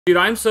Dude,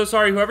 I'm so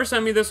sorry. Whoever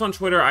sent me this on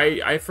Twitter,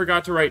 I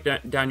forgot to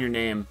write down your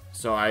name,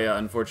 so I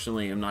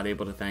unfortunately am not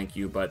able to thank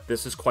you, but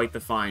this is quite the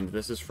find.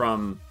 This is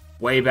from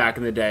way back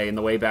in the day, in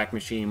the Wayback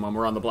Machine, when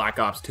we're on the Black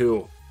Ops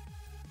 2.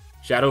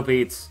 Shadow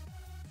Beats.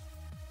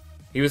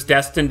 He was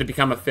destined to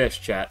become a fish,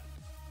 chat.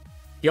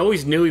 He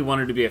always knew he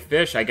wanted to be a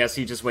fish. I guess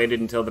he just waited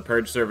until the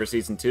Purge server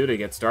Season 2 to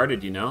get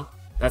started, you know?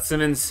 That's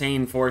some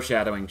insane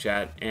foreshadowing,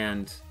 chat,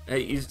 and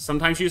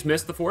sometimes you just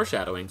miss the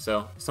foreshadowing,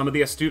 so some of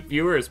the astute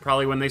viewers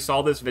probably when they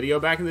saw this video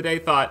back in the day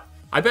thought,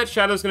 I bet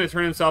Shadow's going to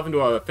turn himself into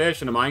a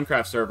fish in a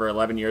Minecraft server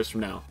 11 years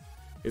from now.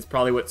 It's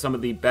probably what some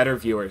of the better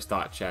viewers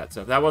thought, chat.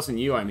 So if that wasn't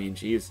you, I mean,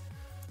 geez,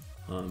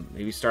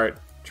 maybe start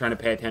trying to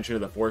pay attention to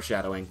the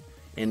foreshadowing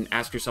and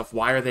ask yourself,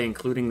 why are they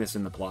including this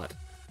in the plot?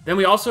 Then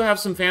we also have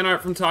some fan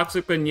art from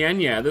Toxic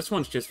Banyenya. This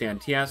one's just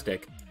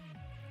fantastic.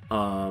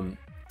 The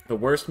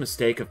worst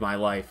mistake of my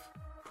life.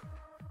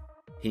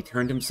 He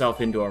turned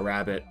himself into a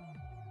rabbit.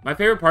 My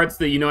favorite part's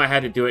the, you know I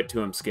had to do it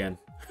to him skin.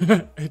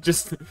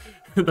 Just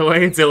the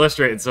way it's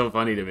illustrated is so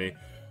funny to me.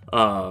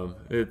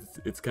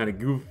 It's kind of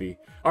goofy.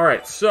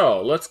 Alright,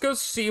 so let's go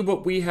see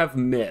what we have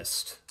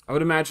missed. I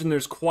would imagine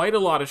there's quite a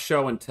lot of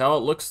show and tell.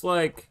 It looks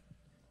like...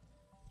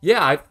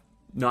 yeah, I've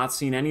not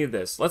seen any of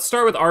this. Let's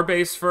start with our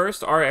base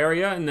first, our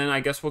area, and then I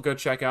guess we'll go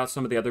check out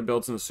some of the other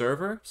builds in the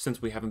server,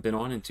 since we haven't been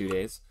on in 2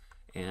 days.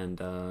 And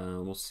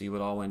we'll see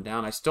what all went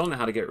down. I still know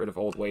how to get rid of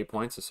old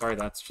waypoints, so sorry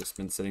that's just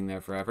been sitting there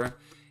forever.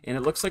 And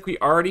it looks like we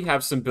already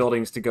have some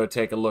buildings to go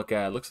take a look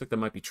at. It looks like there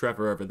might be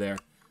Trevor over there.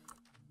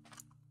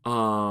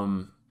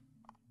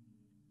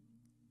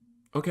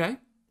 Okay.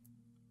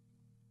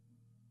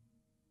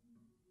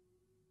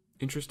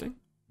 Interesting.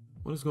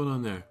 What is going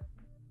on there?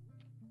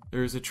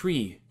 There's a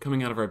tree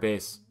coming out of our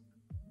base.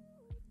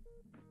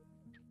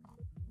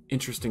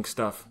 Interesting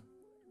stuff.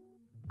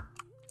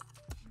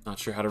 Not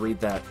sure how to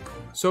read that.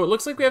 So it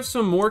looks like we have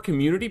some more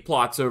community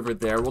plots over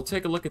there. We'll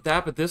take a look at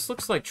that, but this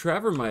looks like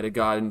Trevor might have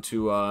got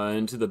into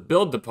the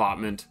build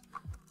department.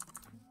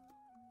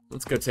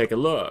 Let's go take a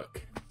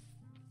look.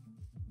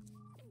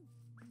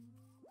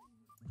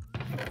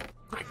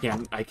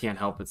 I can't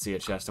help but see a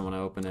chest. I want to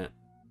open it.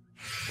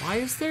 Why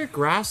is there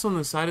grass on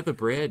the side of the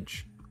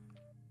bridge?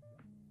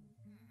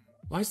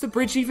 Why is the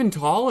bridge even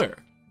taller?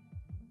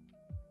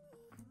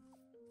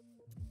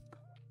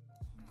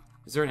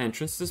 Is there an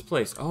entrance to this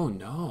place? Oh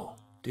no.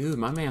 Dude,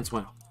 my man's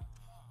went...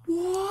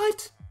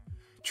 what?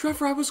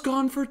 Trevor, I was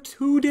gone for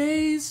 2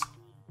 days?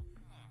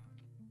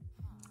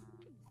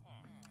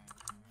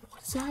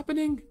 What's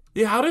happening?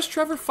 Yeah, how does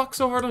Trevor fuck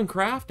so hard on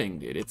crafting,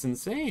 dude? It's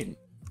insane.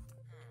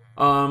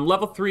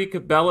 Level 3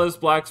 Cabela's,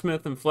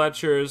 Blacksmith, and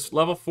Fletcher's.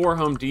 Level 4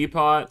 Home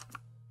Depot.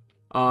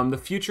 The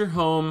future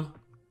home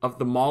of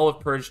the Mall of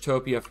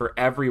Purgetopia for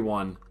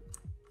everyone.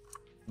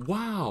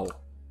 Wow.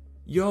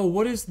 Yo,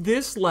 what is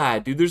this,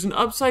 lad? Dude, there's an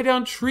upside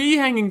down tree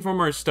hanging from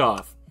our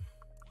stuff.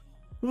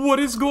 What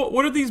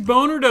are these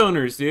boner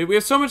donors, dude? We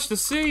have so much to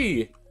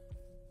see.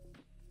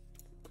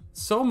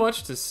 So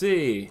much to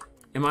see.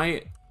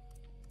 I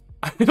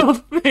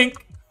don't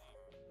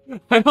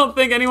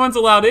think anyone's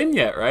allowed in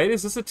yet, right?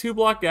 Is this a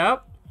 2-block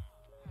gap?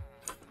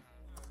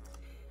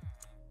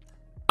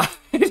 I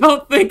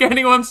don't think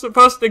anyone's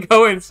supposed to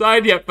go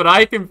inside yet, but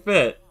I can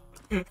fit.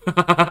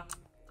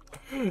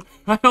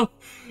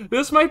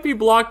 This might be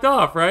blocked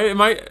off, right? Am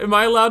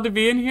I allowed to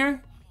be in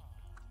here?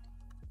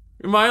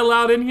 Am I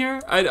allowed in here?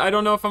 I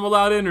don't know if I'm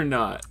allowed in or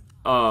not.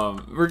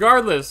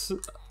 Regardless,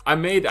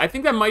 I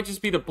think that might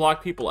just be to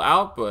block people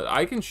out, but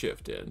I can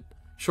shift in.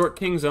 Short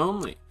Kings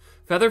only.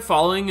 Feather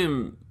Falling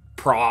in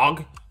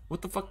Prague?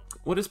 What the fuck?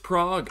 What is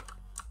Prague?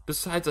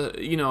 Besides a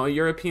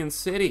European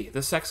city,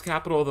 the sex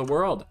capital of the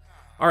world.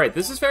 Alright,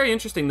 this is very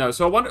interesting though.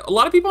 So a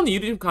lot of people in the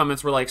YouTube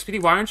comments were like, Speedy,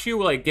 why aren't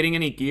you like getting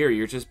any gear?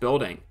 You're just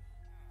building.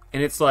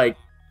 And it's like,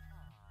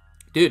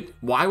 dude,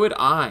 why would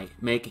I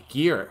make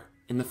gear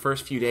in the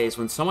first few days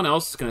when someone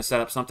else is going to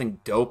set up something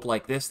dope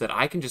like this that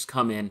I can just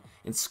come in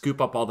and scoop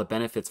up all the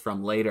benefits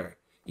from later,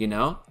 you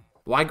know?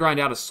 Why grind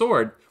out a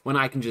sword when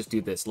I can just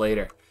do this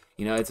later?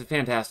 You know, it's a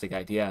fantastic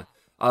idea.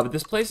 But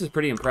this place is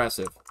pretty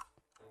impressive.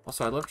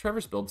 Also, I love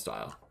Trevor's build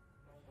style.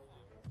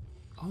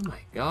 Oh my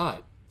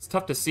god. It's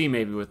tough to see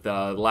maybe with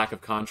the lack of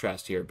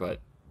contrast here,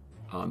 but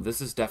this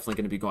is definitely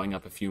going to be going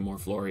up a few more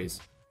flories.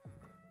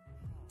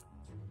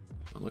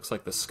 It looks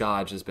like the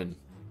Scotch has been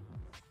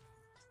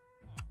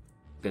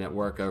at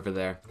work over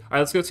there. Alright,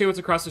 let's go see what's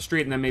across the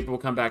street, and then maybe we'll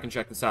come back and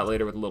check this out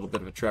later with a little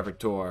bit of a Trevor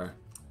tour.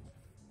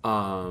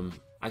 I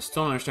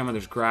still don't understand why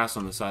there's grass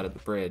on the side of the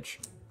bridge.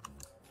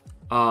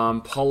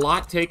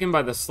 Palat taken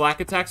by the Slack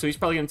attack, so he's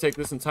probably going to take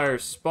this entire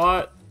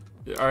spot.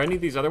 Are any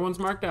of these other ones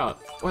marked out?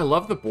 Oh, I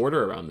love the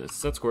border around this.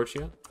 Is that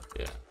Scorchia?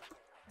 Yeah.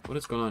 What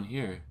is going on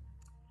here?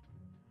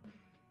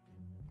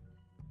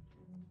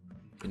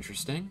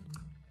 Interesting.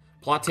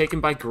 Plot taken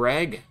by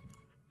Greg.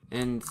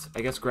 And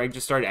I guess Greg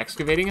just started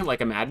excavating it like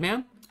a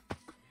madman.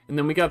 And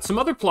then we got some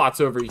other plots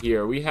over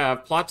here. We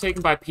have plot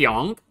taken by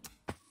Pyong.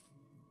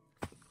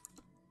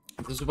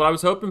 This is what I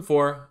was hoping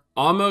for.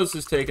 Amos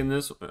is taking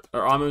this,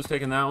 or Amos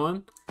taking that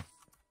one.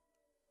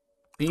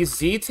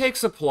 BZ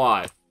takes a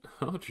plot.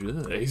 Oh,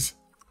 jeez.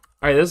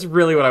 All right, this is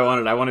really what I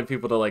wanted. I wanted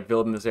people to like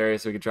build in this area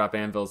so we could drop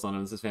anvils on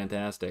them. This is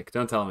fantastic.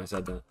 Don't tell them I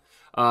said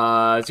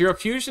that. Zero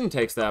Fusion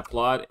takes that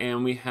plot,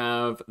 and we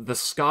have the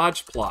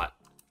Scotch plot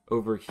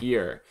over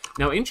here.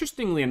 Now,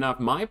 interestingly enough,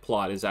 my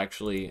plot is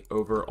actually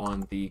over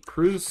on the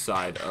cruise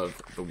side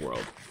of the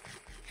world.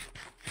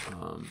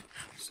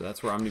 So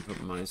that's where I'm going to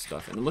put my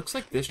stuff. And it looks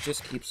like this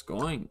just keeps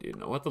going,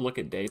 dude. I'll have to look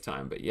at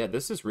daytime, but yeah,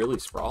 this is really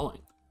sprawling.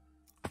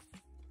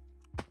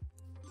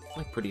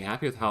 I'm like pretty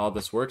happy with how all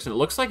this works, and it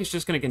looks like it's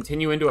just going to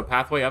continue into a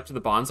pathway up to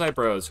the Bonsai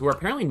Bros, who are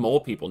apparently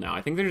mole people now.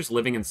 I think they're just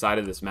living inside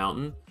of this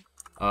mountain.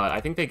 I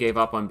think they gave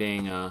up on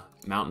being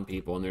mountain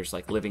people, and they're just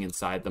like living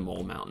inside the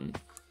mole mountain.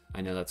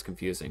 I know that's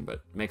confusing, but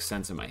it makes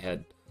sense in my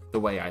head the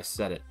way I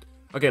said it.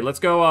 Okay, let's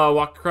go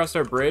walk across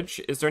our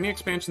bridge. Is there any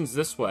expansions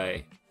this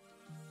way?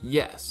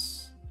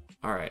 Yes.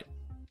 All right.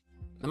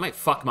 That might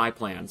fuck my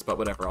plans, but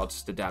whatever. I'll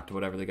just adapt to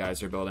whatever the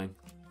guys are building.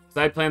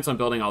 I had plans on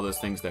building all those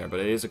things there, but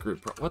it is a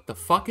group what the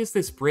fuck is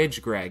this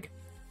bridge, Greg?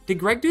 Did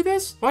Greg do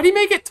this? Why'd he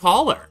make it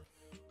taller?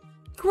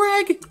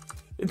 Greg!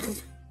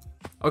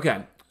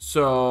 Okay,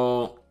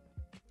 so...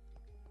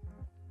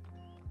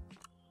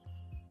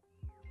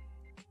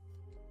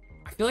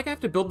 I feel like I have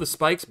to build the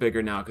spikes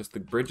bigger now because the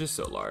bridge is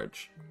so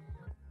large.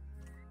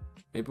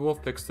 Maybe we'll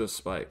fix those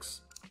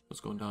spikes. What's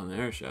going down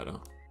there,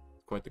 Shadow?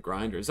 Quite the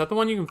grinder. Is that the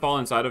one you can fall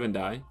inside of and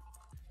die?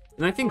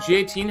 And I think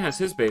G18 has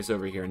his base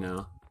over here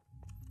now.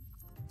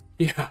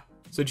 Yeah,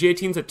 so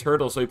G18's a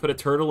turtle, so we put a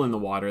turtle in the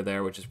water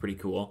there, which is pretty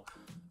cool.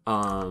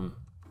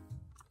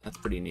 That's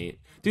pretty neat.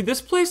 Dude,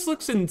 this place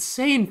looks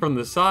insane from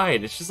the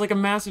side. It's just like a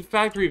massive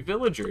factory of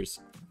villagers.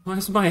 Why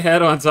is my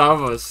head on top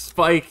of a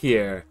spike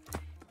here?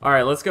 All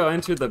right, let's go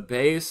enter the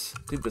base.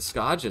 Dude, the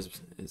Scotch is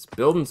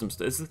building some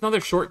stuff. Is this another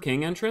Short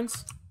King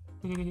entrance?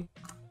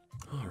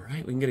 All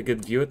right, we can get a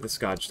good view at the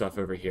Scotch stuff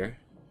over here.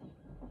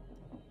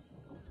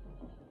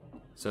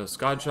 So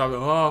Scotch shop,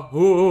 oh,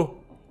 ooh.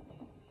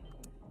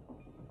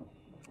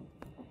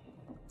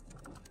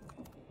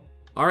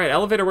 All right,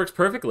 elevator works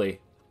perfectly.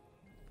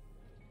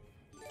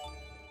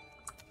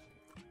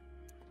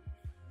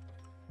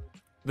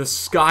 The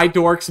Sky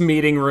Dorks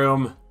meeting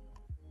room.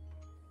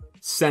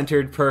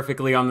 Centered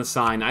perfectly on the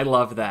sign. I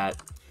love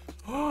that.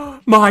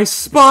 My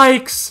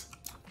spikes!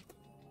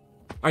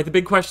 All right, the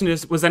big question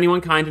is, was anyone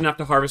kind enough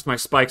to harvest my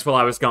spikes while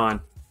I was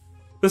gone?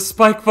 The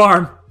spike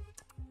farm.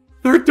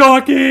 They're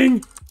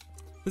docking.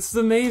 This is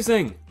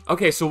amazing.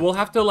 Okay, so we'll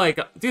have to like,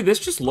 dude, this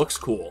just looks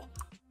cool.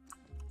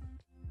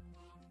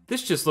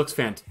 This just looks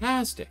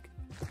fantastic.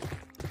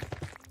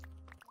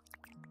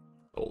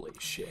 Holy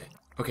shit.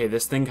 Okay,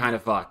 this thing kind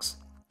of fucks.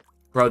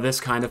 Bro, this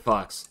kind of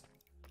fucks.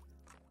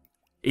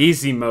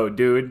 Easy mode,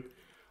 dude.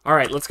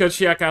 Alright, let's go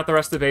check out the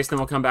rest of the base, then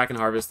we'll come back and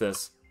harvest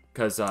this.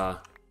 Because,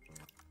 let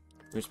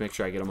me just make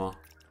sure I get them all.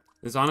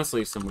 There's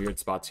honestly some weird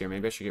spots here.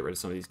 Maybe I should get rid of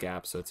some of these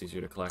gaps so it's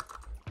easier to collect.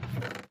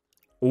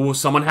 Ooh,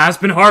 someone has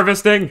been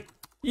harvesting!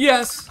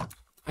 Yes!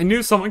 I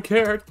knew someone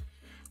cared.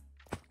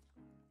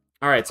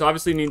 Alright, so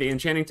obviously we need the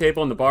enchanting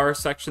table in the bar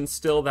section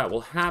still. That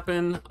will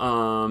happen.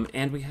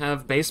 And we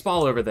have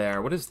baseball over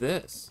there. What is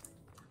this?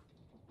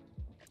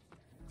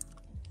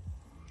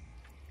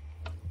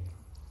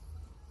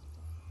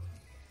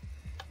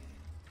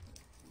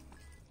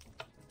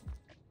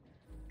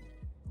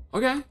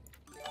 Okay.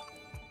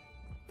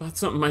 Thought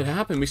something might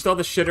happen. We still have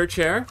the shitter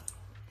chair.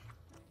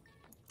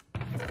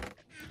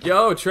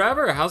 Yo,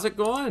 Trevor, how's it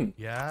going?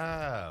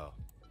 Yeah.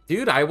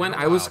 Dude, I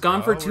was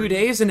gone for 2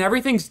 days and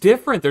everything's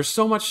different. There's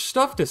so much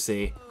stuff to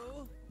see.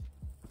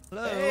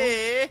 Hello.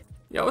 Hey.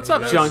 Yo, what's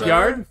up,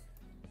 Junkyard?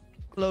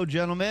 Hello,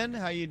 gentlemen.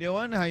 How you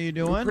doing? How you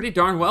doing? Pretty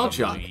darn well,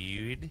 Junk.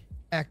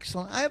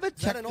 Excellent. I have a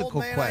technical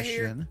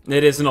question.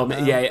 It is an old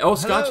man. Yeah. Oh,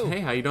 Scotch. Hello.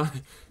 Hey, how you doing?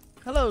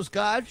 Hello,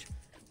 Scotch.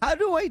 How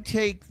do I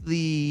take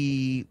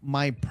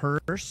my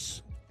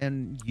purse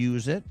and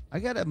use it? I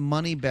got a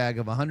money bag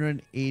of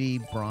 180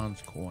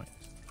 bronze coins.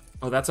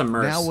 Oh, that's a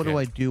merce. Now what do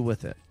I do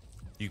with it?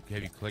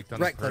 Have you clicked on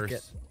the purse? Click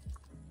it.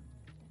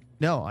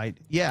 No, I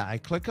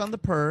click on the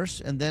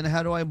purse, and then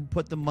how do I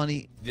put the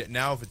money? Yeah,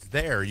 now, if it's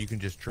there, you can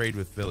just trade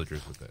with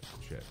villagers with it.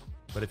 Shit.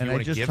 But if And you I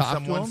want to just give talk to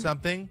someone them?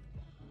 something,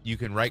 you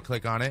can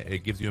right-click on it.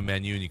 It gives you a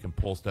menu, and you can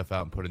pull stuff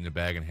out and put it in the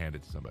bag and hand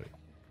it to somebody.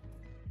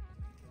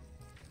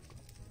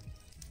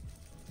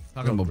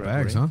 Talking about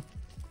bags, huh?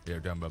 Yeah, we're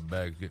talking about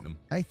bags, getting them.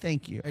 I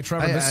thank you. Hey,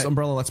 Trevor, this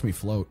umbrella lets me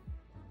float.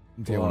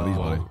 Into one of these,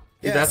 buddy.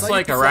 Dude, that's it's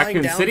like a flying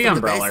Raccoon down City from the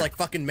umbrella. base like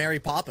fucking Mary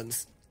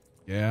Poppins.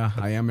 Yeah,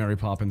 I am Mary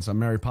Poppins. I'm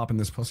Mary Poppin'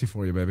 this pussy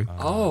for you, baby.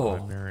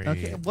 Oh.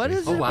 Okay, what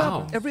is it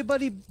wow. about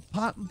everybody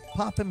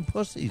popping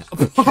pussies?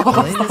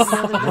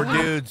 We're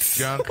dudes,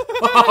 Junk.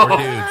 We're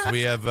dudes.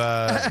 We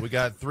have we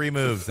got 3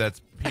 moves.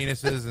 That's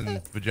penises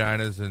and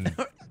vaginas and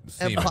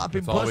semen. And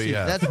popping That's all we pussies.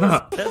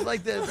 have. That's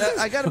like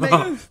I gotta make.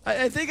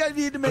 I think I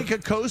need to make a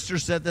coaster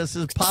set that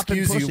says popping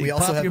Excuse you, pussy. we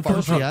also popping have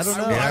pussy. fun I don't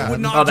know. Yeah. I would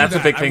not Oh, do that's a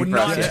that. big I thing would for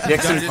not us. do that.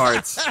 Dicks and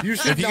farts. You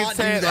should If you not could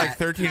say do it that. like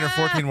 13 or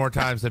 14 more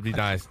times, that'd be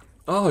nice.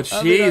 Oh,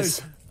 I mean,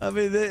 jeez. I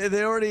mean,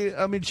 they already.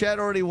 I mean, Chad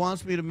already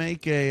wants me to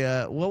make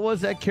a. What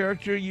was that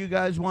character you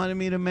guys wanted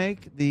me to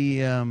make?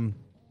 The.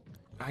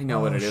 I know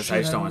what it is.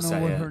 I just don't want to know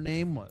say what it. her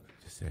name was.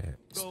 it?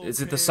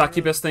 Is it the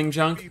succubus thing,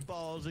 Junk?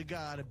 Balls, I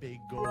got a big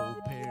gold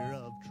pair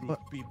of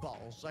droopy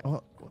balls.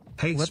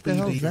 Hey, What the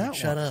hell's that?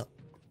 Shut up.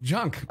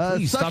 Junk,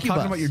 please stop succubus.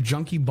 talking about your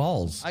junky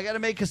balls. I got to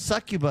make a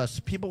succubus.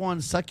 People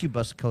want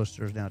succubus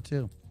coasters now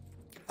too.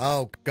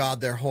 Oh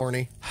God, they're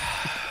horny.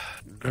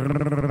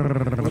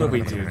 What do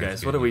we do,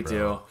 guys? What do we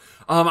do?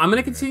 I'm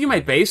gonna continue my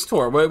base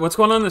tour. What's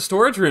going on in the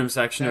storage room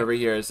section over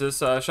here? Is this?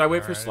 Should I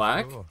wait for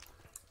Slack? Cool.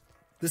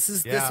 This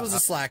was a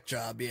Slack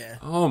job, yeah.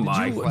 Oh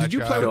my Did you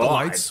play with the God.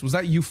 lights? Was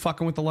that you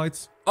fucking with the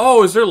lights?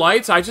 Oh, is there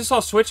lights? I just saw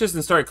switches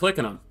and started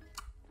clicking them.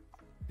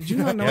 Did you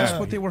not notice Yeah.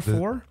 what they were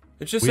for?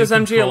 It just We says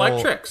have MG control-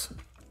 Electrics.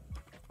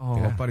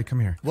 Oh, buddy,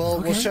 come here.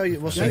 Well, we'll show you.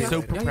 We'll show He's you.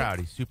 super later. proud.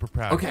 He's super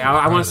proud. Okay, He's I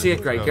proud want of to see it,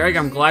 this. Greg. Greg,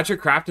 I'm glad you're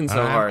crafting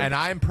so hard. And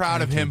I'm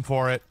proud of him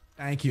for it.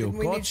 Thank you.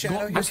 We need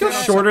shadow. I feel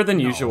shorter than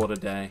usual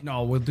today.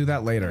 No, we'll do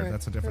that later.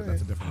 That's a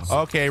different.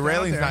 Okay,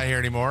 Rayling's not here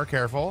anymore.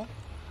 Careful.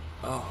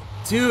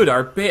 Dude,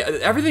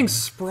 everything's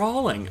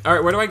sprawling. All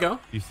right, where do I go?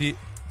 You see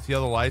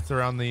all the lights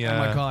around the Oh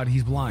my God,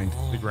 he's blind.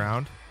 the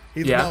ground?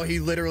 Yeah. No, he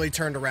literally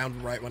turned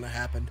around right when it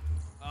happened.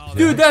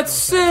 Dude, that's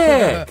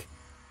sick.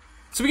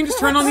 So we can just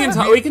turn on the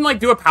entire. We can like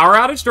do a power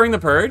outage during the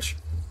purge.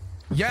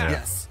 Yeah.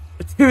 Yes.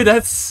 Dude,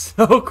 that's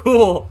so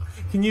cool.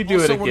 Can you do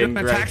Also, it we're again,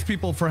 gonna Greg? tax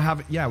people for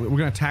having. Yeah, we're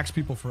gonna tax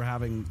people for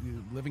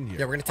living here.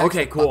 Yeah, we're gonna. Tax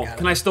Okay, the cool. fuck out of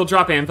Can I him. still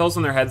drop anvils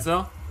on their heads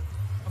though?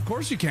 Of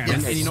course you can.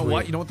 Yes. And you know Sweet.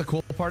 what? You know what the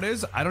cool part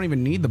is? I don't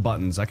even need the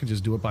buttons. I could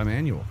just do it by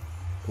manual.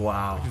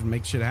 Wow, Just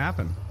make shit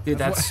happen. dude,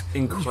 that's what-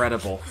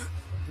 incredible.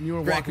 When you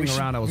were Greg, walking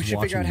around, I was we should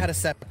watching. figure out how you. to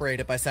separate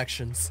it by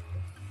sections.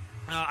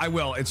 I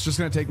will. It's just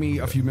gonna take me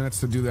a few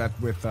minutes to do that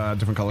with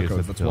different color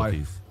codes. That's why.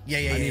 Yeah, yeah, I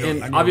yeah. need yeah. a-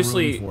 And I need a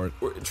obviously, room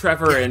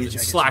Trevor Yeah, I and get you,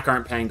 I get Slack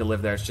aren't paying to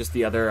live there. It's just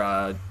the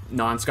other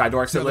non-Sky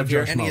dorks that other live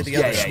here. jerk Any of the Yeah,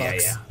 other yeah, yeah,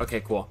 schmucks. yeah.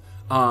 Okay, cool.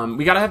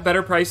 We gotta have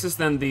better prices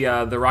than the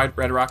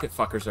Red Rocket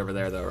fuckers over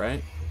there, though,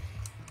 right?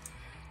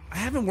 I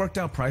haven't worked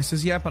out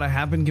prices yet, but I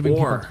have been giving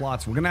Or- people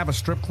plots. We're gonna have a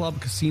strip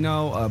club,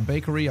 casino, a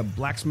bakery, a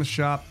blacksmith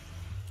shop.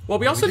 Well,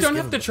 we also just don't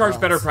give have to them the charge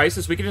better plots.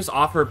 prices. We can just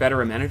offer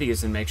better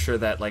amenities and make sure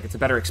that like it's a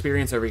better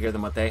experience over here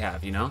than what they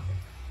have. You know,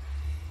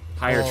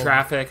 higher Well,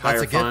 traffic, that's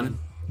higher a given. fun.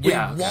 We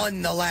Yeah,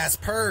 won the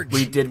last purge.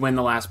 we did win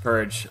the last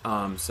purge.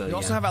 So We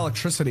also yeah. have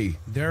electricity.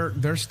 They're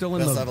still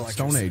in We also have the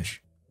Stone electricity.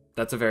 Age.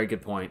 That's a very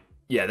good point.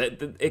 Yeah,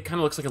 it kind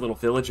of looks like a little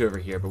village over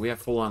here, but we have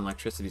full-on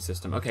electricity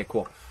system. Okay,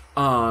 cool.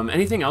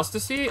 Anything else to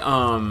see?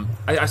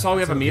 I saw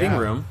we have a meeting yeah.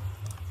 room.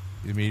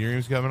 The meeting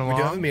room's coming We do have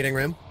a along. meeting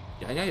room.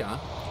 Yeah.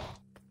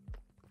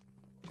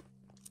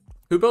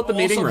 Who built the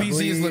meeting Also, room?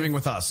 BZ is living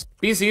with us.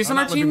 BZ's on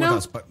Not our living team with now?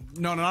 us, but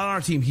no, not on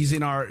our team. He's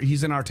in our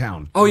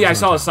town. Oh yeah, I He's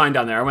in saw our a town. sign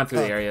down there. I went through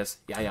the areas.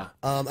 Yeah.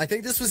 I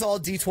think this was all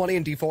D20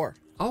 and D4.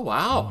 Oh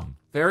wow,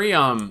 very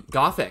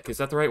gothic. Is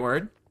that the right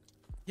word?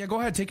 Yeah, go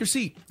ahead, take your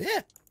seat. Yeah.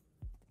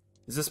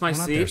 Is this my No,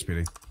 not there, seat?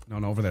 Speedy.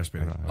 No, over there,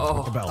 Speedy. Oh.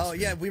 With the bells. Oh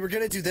yeah, we were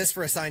gonna do this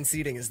for assigned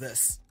seating. Is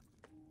this?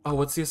 Oh,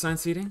 what's the assigned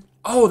seating?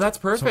 Oh, that's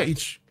So perfect.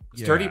 each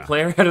Sturdy yeah.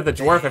 player head of the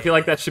dwarf. I feel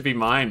like that should be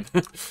mine.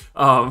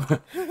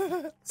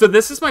 So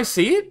this is my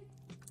seat?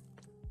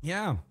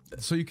 Yeah,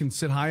 so you can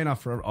sit high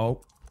enough for.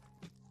 Oh.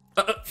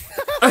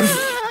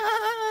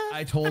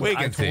 I told. We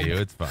I can told, see you.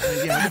 It's fine.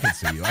 Yeah, we can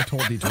see you. I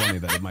told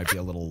D20 that it might be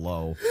a little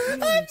low. I'm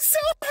so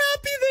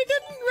happy they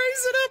didn't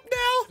raise it up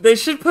now. They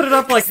should put it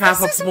up like half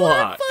a This is more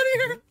block.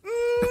 funnier. No,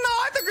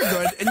 I think we're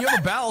good. And you have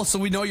a bell, so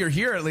we know you're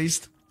here at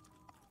least.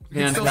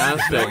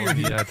 Fantastic.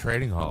 Yeah,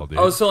 trading hall, dude.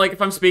 Oh, so like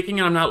if I'm speaking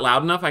and I'm not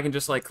loud enough, I can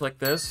just like click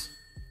this?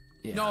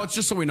 Yeah. No, it's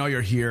just so we know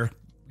you're here.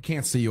 We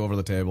can't see you over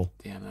the table.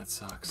 Damn, that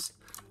sucks.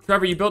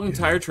 Trevor, you built an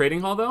entire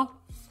trading hall though?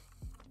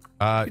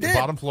 The did.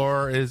 bottom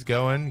floor is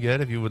going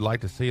good. If you would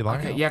like to see, like,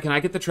 Okay, yeah, can I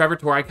get the Trevor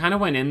tour? I kind of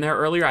went in there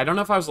earlier. I don't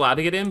know if I was allowed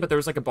to get in, but there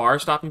was like a bar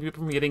stopping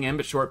people from getting in,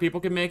 but short people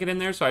could make it in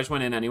there, so I just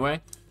went in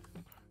anyway.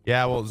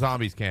 Yeah, well,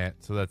 zombies can't,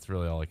 so that's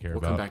really all I care We'll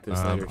about. come back to this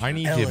later, I Jeff.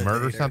 need you to murder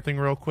Elevator. something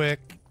real quick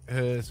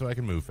so I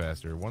can move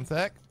faster. One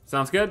sec.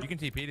 Sounds good? You can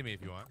TP to me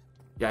if you want.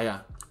 Yeah.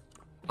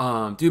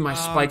 Dude, my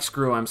spikes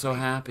grew. I'm so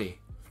happy.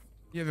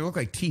 Yeah, they look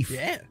like teeth.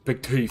 Yeah.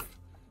 Big teeth.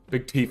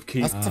 Big teeth, I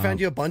Keith. must have found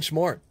you a bunch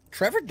more.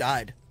 Trevor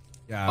died.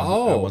 Yeah,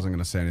 Oh. I wasn't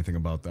going to say anything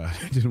about that.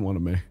 I didn't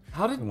want to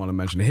How did... didn't want to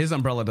mention it. His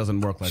umbrella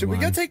doesn't work like Should we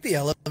mine. go take the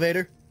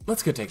elevator?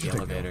 Let's go take the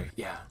elevator.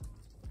 Yeah.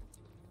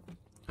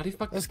 How do you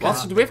fuck Let's this? go.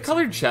 Also, do we have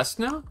colored chests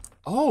now?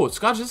 Oh,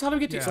 Scotch, this is how do we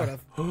get to... Sort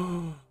of.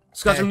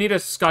 Scotch, Hey. I need a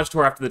Scotch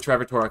tour after the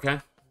Trevor tour, okay?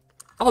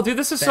 Oh, dude,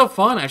 this is so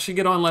fun. I should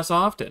get on less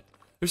often.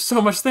 There's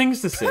so much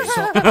things to see.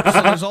 So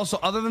there's also,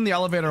 other than the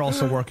elevator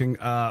also working,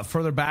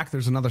 further back,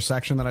 there's another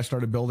section that I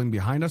started building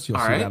behind us. You'll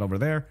All see right. that over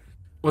there.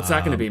 What's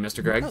that going to be,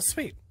 Mr. Greg? Oh,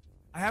 sweet.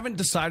 I haven't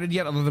decided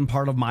yet, other than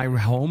part of my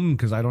home,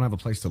 because I don't have a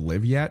place to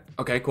live yet.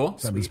 Okay, cool.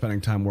 So I've been spending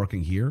time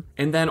working here.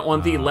 And then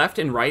on the left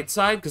and right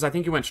side, because I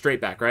think you went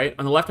straight back, right?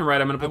 On the left and right,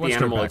 I'm going to I put went the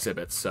straight animal back.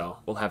 exhibits, so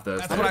we'll have those.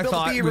 That's there. what I build a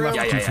thought. bee We room.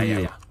 left Yeah. two for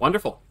you.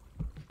 Wonderful.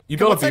 You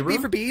Can built one a side bee be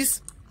room? for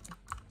bees?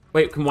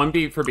 Wait, can one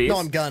be for bees? No,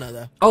 I'm gonna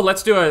though. Oh,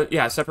 let's do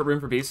a separate room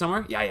for bees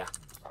somewhere? Yeah.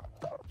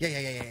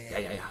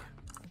 Yeah.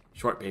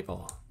 Short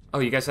people. Oh,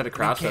 you guys had to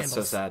crouch? That's so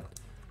candles. sad.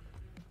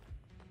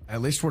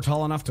 At least we're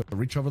tall enough to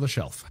reach over the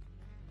shelf.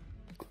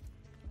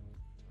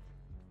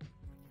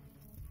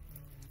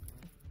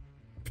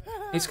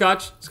 Hey,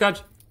 Scotch.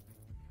 Scotch.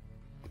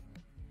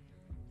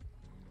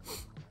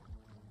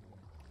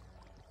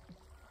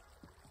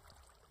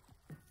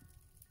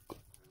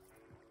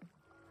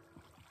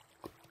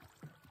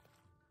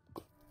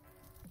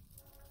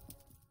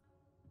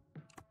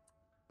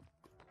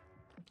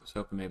 I was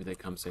hoping maybe they'd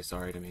come say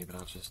sorry to me, but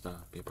I'll just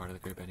be a part of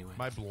the group anyway.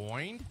 Am I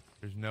blind?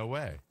 There's no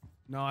way.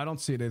 No, I don't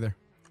see it either.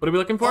 What are we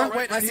looking for? Oh,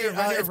 wait, I see it.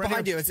 right here, It's right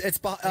behind here. you. It's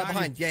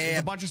behind. Yeah, There's yeah.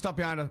 a bunch of stuff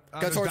behind it. Go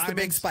There's towards the big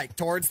diamonds. spike.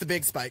 Towards the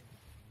big spike.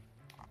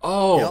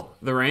 Oh, Yep.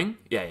 the ring?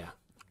 Yeah, yeah.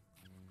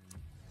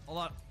 Hold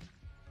on.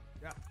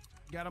 Yeah,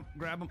 got him.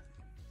 Grab him.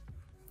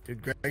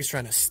 Dude, Greg's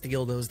trying to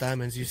steal those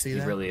diamonds. You see He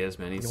that? really is,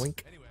 man. He's Yoink.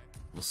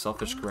 a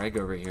selfish Greg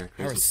over here.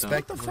 I Crazy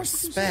respect, stuff.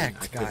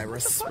 respect, guy.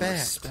 Respect.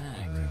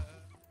 Respect.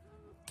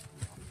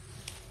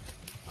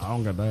 I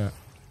don't got that.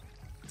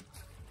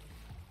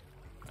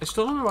 I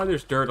still don't know why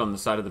there's dirt on the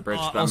side of the bridge,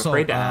 but I'm Also,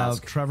 afraid to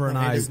ask. Trevor and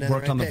Oh, I it is netherite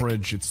worked on the pick.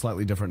 bridge. It's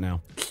slightly different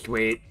now.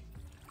 Wait.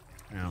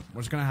 Yeah,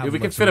 we're just gonna have. Dude, we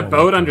like, can some fit a more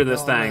boat work under done.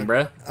 this thing,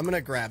 bruh. I'm gonna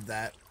grab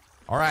that.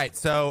 All right,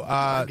 so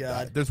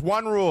God. there's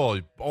one rule: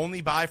 only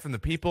buy from the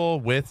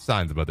people with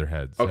signs above their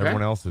heads. Okay.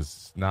 Everyone else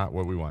is not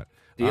what we want.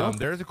 Deal.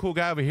 There's a cool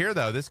guy over here,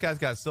 though. This guy's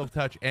got silk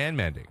touch and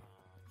mending.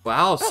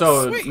 Wow,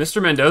 so sweet.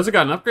 Mr. Mendoza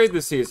got an upgrade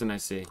this season, I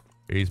see.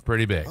 He's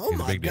pretty big. Oh He's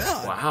a my big deal.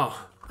 god. Wow.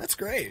 That's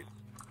great.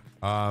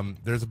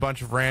 There's a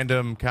bunch of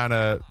random kind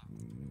of.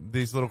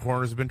 These little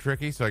corners have been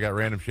tricky, so I got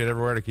random shit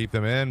everywhere to keep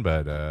them in.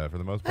 But for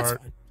the most That's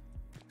part, fine.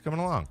 it's coming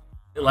along.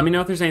 Let me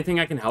know if there's anything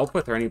I can help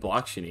with or any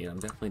blocks you need. I'm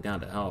definitely down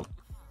to help.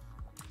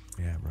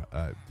 Yeah,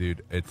 bro.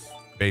 Dude, it's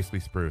basically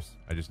spruce.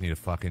 I just need a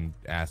fucking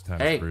ass ton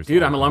Hey, of spruce.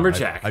 dude, I'm a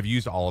lumberjack. I've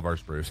used all of our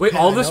spruce. Wait, Yeah,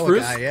 all I this know a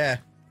spruce? guy, yeah.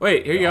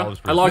 Wait, here you Yeah, all go. the I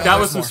spruce. logged No, out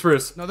there's with some more.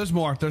 spruce. No, there's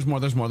more. There's more.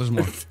 There's more. There's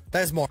more.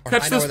 There's more.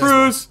 Catch I the know there's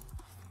more. spruce!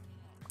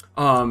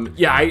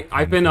 Yeah,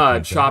 I've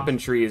been chopping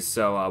trees,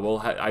 so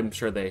I'm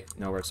sure they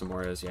know where some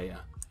more is. Yeah, yeah.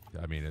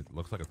 I mean, it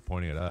looks like it's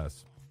pointing at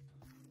us.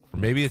 Or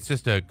maybe it's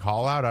just a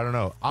call out. I don't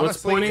know. What's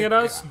Honestly, pointing at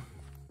us?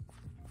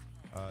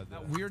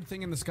 That weird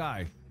thing in the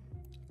sky.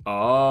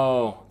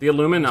 Oh, the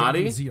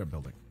Illuminati? Z are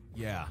building.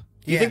 Yeah.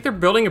 Do you think they're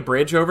building a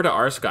bridge over to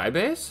our sky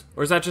base?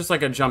 Or is that just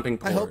like a jumping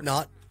I port? hope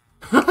not.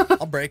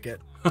 I'll break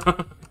it. Is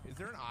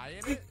there an eye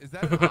in it? Is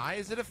that an eye?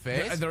 Is it a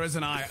face? There is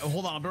an eye. Oh,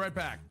 hold on. I'll be right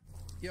back.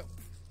 Yep.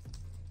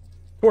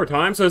 Poor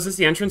time. So is this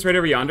the entrance right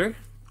over yonder?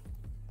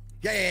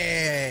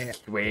 Yeah.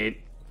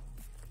 Wait.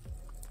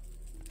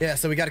 Yeah,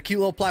 so we got a cute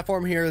little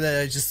platform here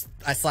that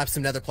I slapped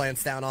some nether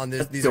plants down on. These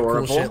are cool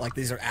Adorable. shit, like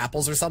these are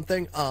apples or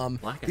something. These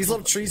little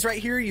apples. trees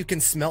right here you can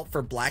smelt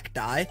for black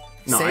dye.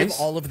 Nice. Save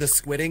all of the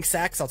squid ink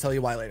sacks. I'll tell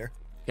you why later.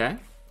 Okay.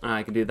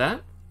 I can do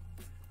that.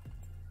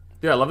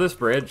 Dude, I love this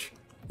bridge.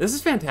 This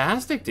is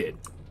fantastic, dude.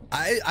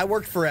 I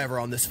worked forever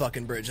on this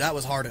fucking bridge. That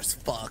was hard as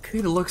fuck.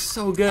 Dude, it looks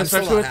so good, I'm still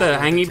especially not with the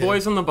happy with hangy it, too.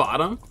 boys on the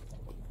bottom.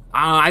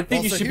 I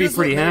think you Also, should be here's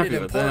pretty what made happy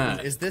it with important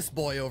that. Is this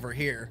boy over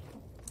here?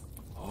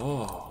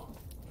 Oh.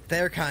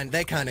 They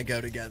kind of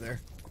go together.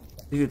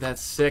 Dude, that's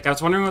sick. I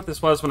was wondering what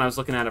this was when I was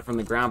looking at it from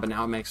the ground, but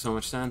now it makes so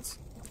much sense.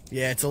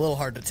 Yeah, it's a little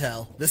hard to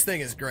tell. This thing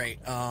is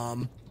great.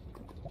 'Cause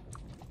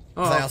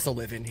Oh, I also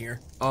live in here.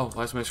 oh,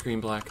 why is my screen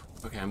black?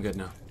 Okay, I'm good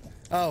now.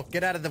 Oh,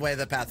 get out of the way of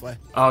the pathway.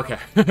 Oh, okay.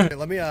 Okay,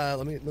 let me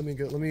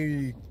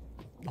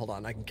hold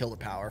on, I can kill the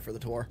power for the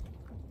tour.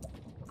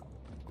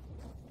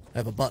 I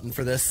have a button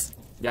for this.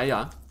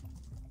 yeah.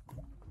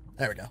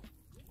 There we go.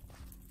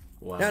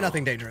 Wow. Now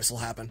nothing dangerous will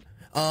happen.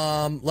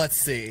 Let's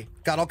see.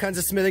 Got all kinds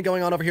of smithing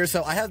going on over here.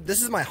 So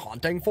this is my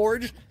haunting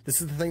forge.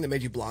 This is the thing that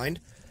made you blind.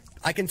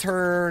 I can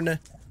turn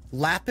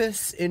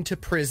lapis into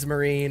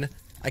prismarine.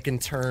 I can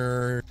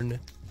turn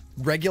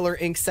regular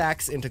ink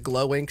sacks into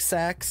glow ink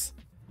sacks.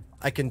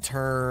 I can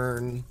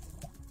turn,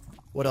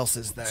 what else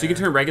is there? So you can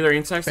turn regular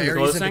insects into Berries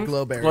glow into sacks?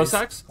 glow berries. Glow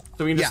sacks?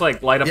 So we can just Yeah.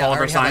 like light up Yeah, all I of our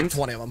already have, signs? like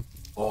 20 of them.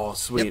 Oh,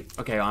 sweet.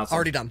 Okay, awesome.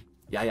 Already done.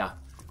 Yeah.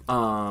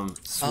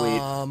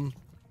 Sweet.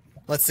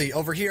 Let's see.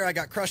 Over here, I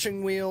got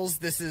crushing wheels.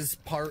 This is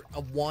part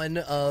of one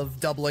of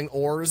doubling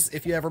ores,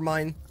 if you ever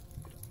mind.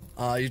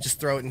 You just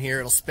throw it in here.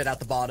 It'll spit out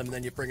the bottom, and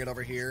then you bring it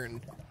over here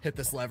and hit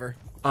this lever.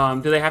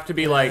 Do they have to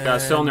be like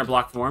still in their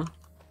block form?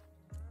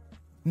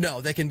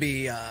 No, they can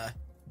be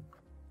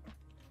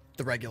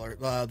the regular.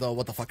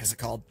 What the fuck is it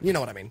called? You know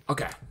what I mean.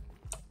 Okay.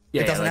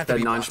 Yeah, It doesn't like have to the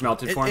be blocky.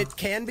 non-smelted form? It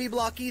can be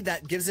blocky.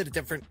 That gives it a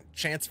different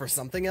chance for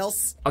something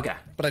else, Okay.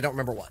 but I don't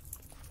remember what.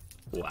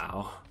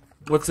 Wow.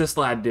 What's this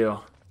lad do?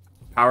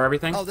 Power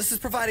everything? Oh, this is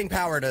providing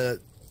power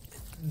to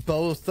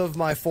both of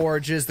my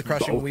forges, the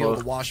crushing Both wheel, of-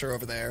 the washer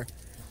over there.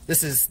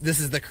 This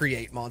is the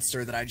create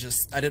monster that I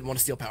didn't want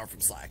to steal power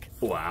from Slack.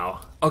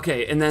 Wow.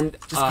 Okay, and then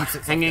keeps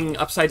it hanging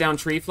upside down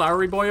tree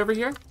flowery boy over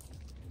here?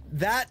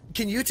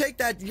 Can you take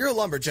that? You're a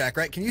lumberjack,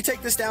 right? Can you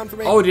take this down for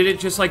me? Oh, did it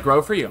just like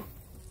grow for you?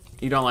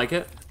 You don't like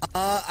it?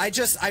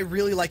 I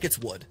really like its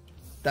wood.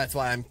 That's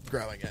why I'm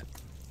growing it.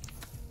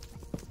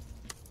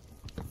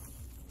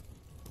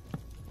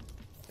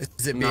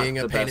 Is it Not being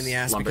a the pain in best the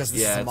ass lumber- because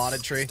this yeah, is a it's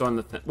modded tree? still on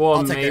the well,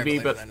 I'll take care of it maybe,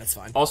 later but then, it's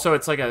fine. also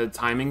it's like a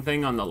timing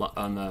thing on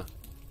the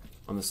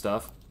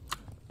stuff.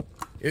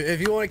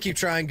 If you want to keep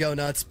trying, go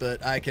nuts.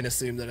 But I can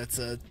assume that it's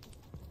a.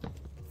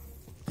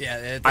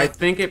 Yeah, I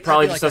think it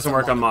probably feel just like doesn't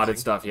that's work a on modded modded thing.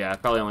 stuff. Yeah,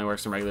 it probably only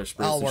works on regular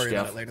spruce I'll and worry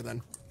about stuff. it later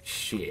then.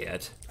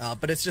 Shit.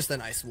 But it's just a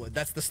nice wood.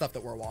 That's the stuff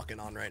that we're walking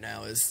on right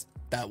now is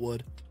that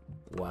wood.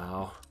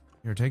 Wow.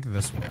 Here, take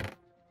this one.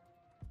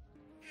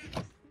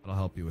 That'll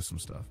help you with some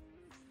stuff.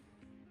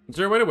 Is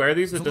there a way to wear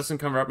these that doesn't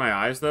cover up my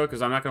eyes, though?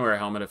 Because I'm not going to wear a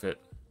helmet if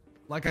it...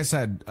 Like I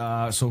said,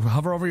 so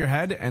hover over your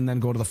head and then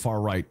go to the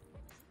far right.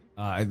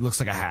 It looks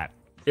like a hat.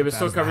 If it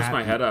still That's the covers hat.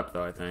 my head up,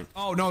 though, I think.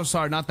 Oh, no,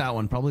 sorry, not that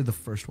one. Probably the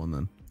first one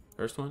then.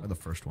 First one? Or the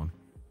first one.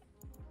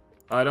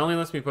 It only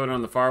lets me put it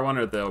on the far one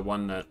or the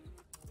one that...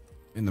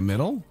 In the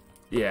middle?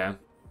 Yeah.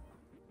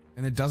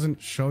 And it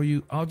doesn't show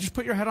you... Oh, just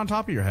put your head on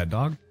top of your head,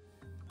 dog.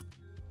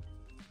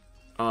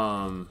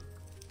 And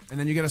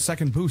then you get a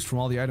second boost from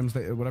all the items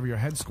that... Whatever your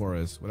head score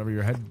is. Whatever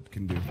your head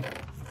can do.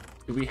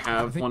 Do we I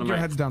have think one of your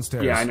my... head's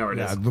downstairs. Yeah, I know where it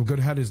is. The good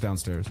head is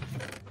downstairs.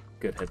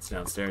 Good head's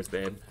downstairs,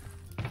 babe.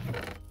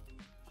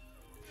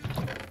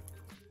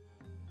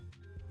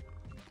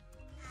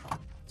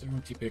 Does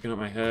everyone keep picking up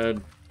my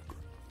head?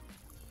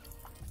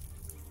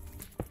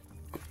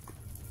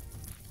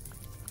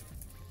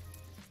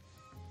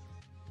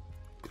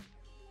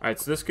 Alright,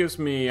 so this gives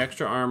me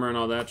extra armor and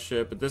all that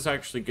shit, but this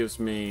actually gives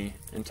me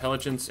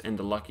intelligence and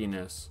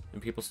luckiness.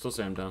 And people still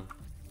say I'm dumb.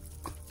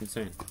 It's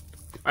insane.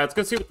 Alright, let's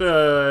go see what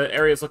the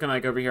area's looking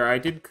like over here. I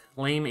did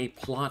claim a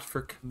plot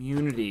for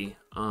community.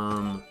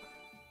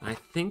 I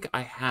think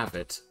I have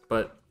it,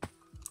 but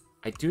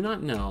I do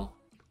not know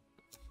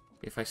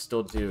if I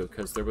still do,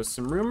 because there was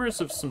some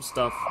rumors of some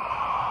stuff.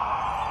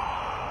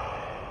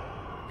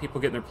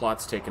 People getting their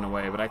plots taken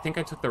away, but I think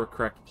I took the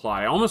correct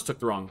plot. I almost took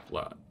the wrong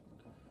plot.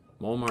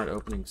 Walmart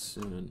opening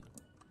soon.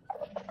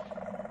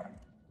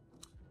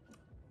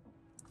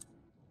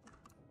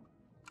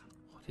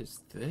 What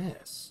is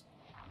this?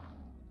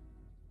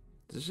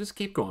 Does it just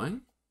keep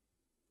going?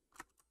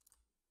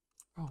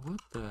 Oh,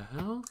 what the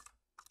hell?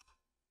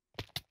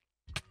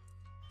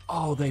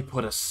 Oh, they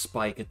put a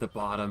spike at the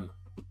bottom.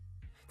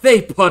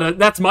 They put a...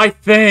 That's my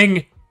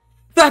thing!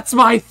 That's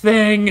my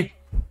thing!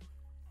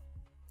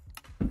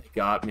 They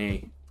got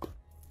me.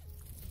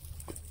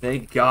 They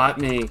got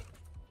me.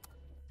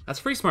 That's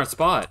a pretty smart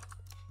spot.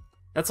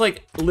 That's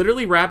like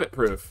literally rabbit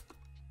proof.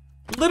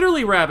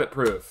 Literally rabbit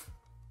proof.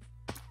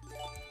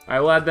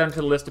 Alright, we'll add them to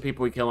the list of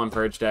people we kill on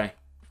Purge Day.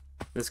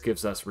 This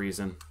gives us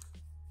reason.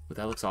 But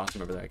that looks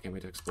awesome over there. I can't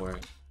wait to explore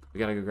it. We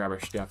gotta go grab our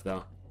stuff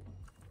though.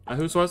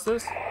 Whose was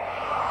this?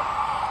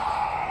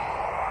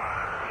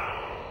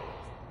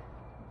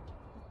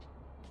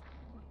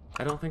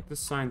 I don't think this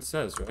sign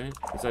says, right?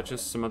 Is that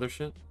just some other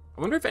shit?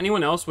 I wonder if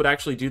anyone else would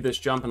actually do this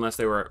jump unless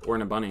they were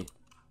in a bunny.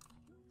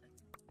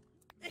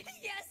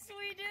 Yes,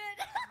 we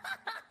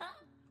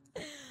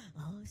did.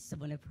 Oh,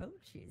 someone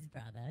approaches,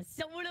 brother.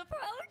 Someone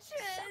approaches.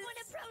 Someone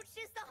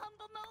approaches the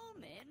humble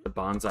moment. The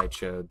Bonsai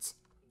chodes.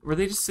 Were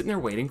they just sitting there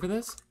waiting for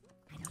this?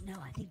 I don't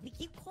know. I think we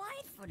keep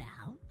quiet for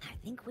now. I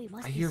think we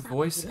must. I hear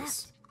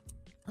voices.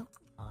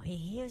 Oh, he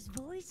hears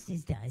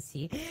voices, does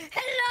he?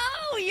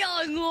 Hello,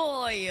 young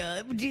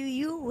warrior. Do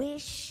you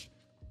wish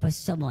for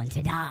someone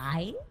to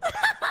die?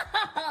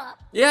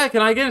 Yeah,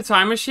 can I get a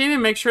time machine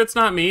and make sure it's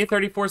not me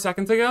 34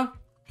 seconds ago?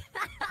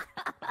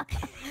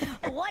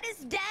 What is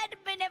dead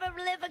may never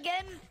live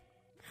again.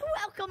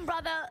 Welcome,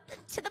 brother,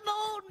 to the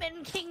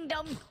Moonman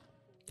Kingdom.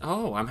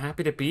 Oh, I'm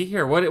happy to be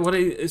here.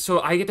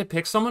 So I get to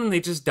pick someone and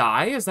they just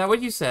die? Is that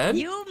what you said?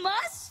 You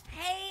must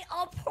pay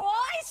a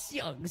price,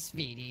 young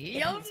Speedy.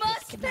 You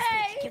must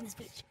pay. Give him the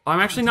speech. I'm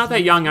actually not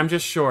that young. I'm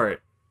just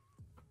short.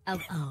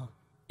 Oh.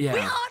 Yeah. We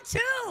are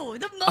too.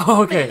 The Moonmen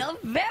Oh, okay. are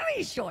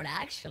very short,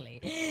 actually.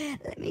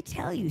 Let me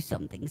tell you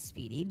something,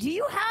 Speedy. Do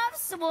you have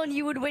someone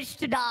you would wish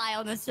to die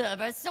on the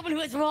server? Someone who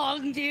has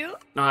wronged you?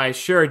 I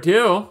sure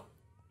do.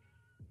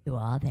 Who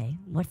are they?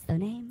 What's their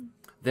name?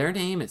 Their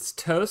name is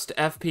Toast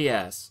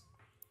FPS.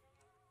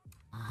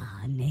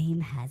 A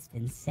name has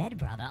been said,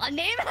 brother. A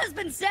name has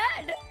been said.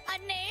 A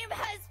name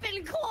has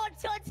been caught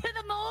to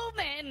the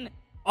moment.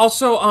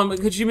 Also,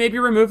 could you maybe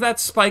remove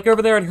that spike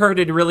over there? It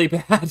hurted really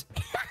bad.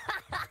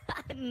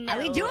 No.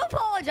 We do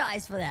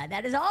apologize for that.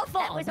 That is our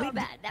fault. That was our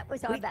bad. That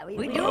was our bad.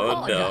 We do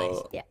apologize.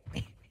 No. Yeah.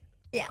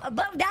 Yeah,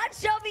 but that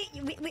shall be...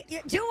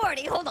 Don't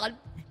worry, hold on.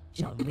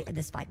 John,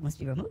 the spike must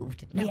be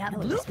removed. We have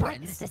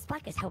blueprints. The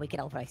spike is how we get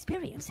over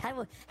experience. How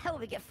will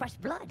we get fresh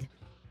blood?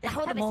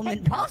 How the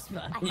moment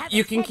prosper.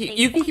 You can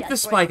keep the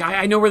spike.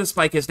 I know where the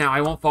spike is now.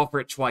 I won't fall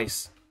for it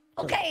twice.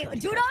 Okay,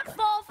 do not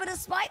fall for the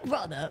spike,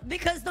 brother,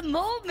 because the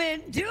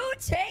moment do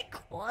take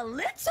a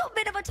little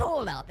bit of a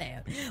toll out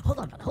there. Hold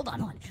on, brother.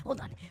 Hold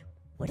on.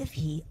 What if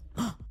he...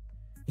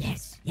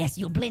 Yes,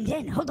 you'll blend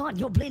in. Hold on,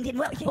 you'll blend in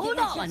well. Hold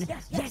on.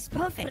 Yes,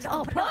 perfect.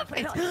 Oh,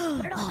 perfect.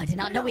 Oh, I did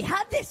not know we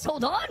had this.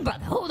 Hold on,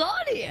 brother. Hold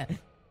on here.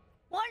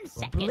 1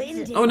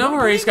 second. Oh, no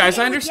worries, guys.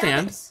 I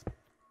understand.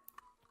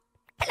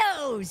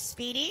 Hello,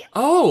 Speedy.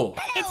 Oh.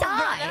 It's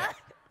I,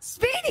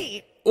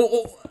 Speedy.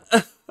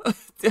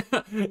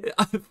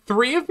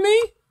 Three of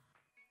me?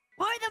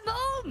 For the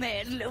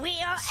moment,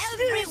 we are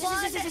everyone,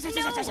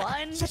 no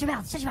one. Shut your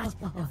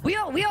mouth. We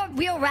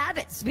are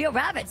rabbits.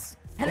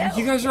 Hello.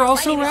 You guys are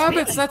also My name is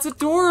rabbits. Speedy. That's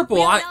adorable.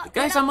 We are not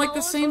Guys, I'm like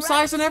the same rabbits.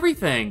 size and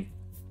everything.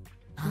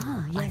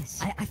 Ah,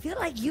 yes. I feel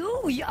like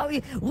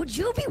would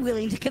you be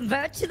willing to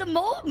convert to the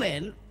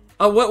moment?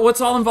 What's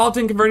all involved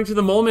in converting to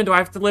the mole man? Do I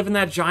have to live in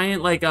that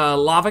giant, like,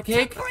 lava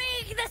cake?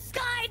 Bring the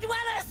sky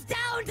dwellers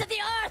down to the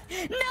earth!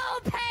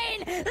 No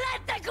pain!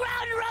 Let the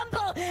ground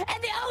rumble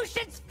and the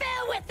oceans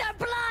fill with their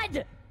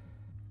blood!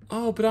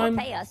 Oh, but Or I'm...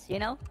 pay us, you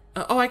know?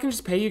 oh, I can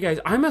just pay you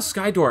guys. I'm a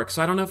sky dork,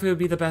 so I don't know if it would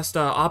be the best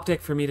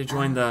optic for me to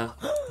join the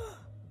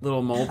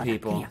little mole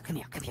people. Come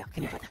here,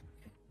 brother.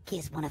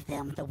 He's one of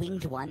them, the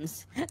winged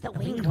ones. The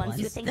winged ones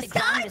who think the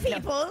sky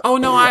people! Oh,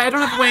 no, I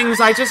don't have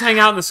wings. I just hang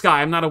out in the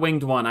sky. I'm not a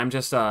winged one. I'm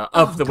just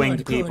of the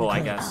winged people,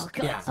 I guess. Oh,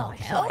 good. Yeah.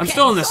 Okay. I'm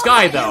still in the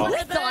sky, though.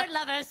 We're bird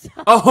lovers.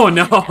 Oh,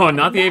 no,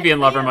 not the avian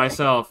lover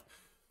myself.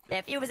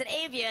 If he was an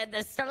avian,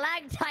 the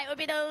stalactite would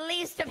be the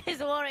least of his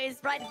worries,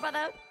 right,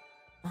 brother?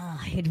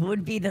 Ah, it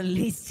would be the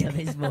least of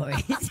his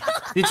worries.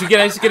 Did you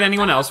guys get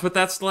anyone else with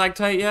that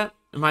stalactite yet?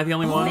 Am I the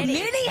only one? Many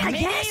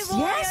Yes,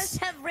 warriors yes.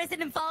 have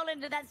risen and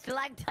fallen to that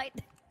stalactite.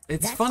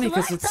 It's That funny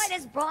because stalactite it's...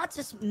 has brought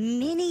us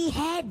many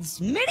heads.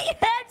 Many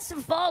heads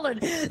have fallen.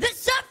 The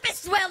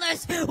surface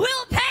dwellers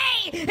will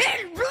pay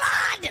in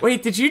blood.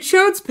 Wait, did you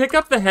chodes pick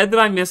up the head that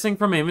I'm missing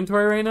from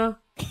inventory right now?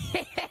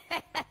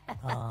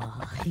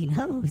 He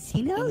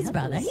knows,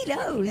 brother. He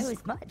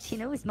knows much. He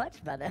knows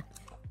much, brother.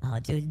 Oh,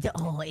 dude.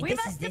 We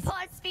must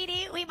depart,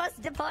 Speedy. We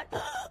must depart.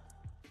 Get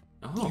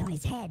on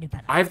his head,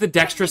 brother. I have the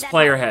dexterous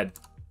player head.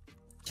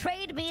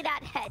 Trade me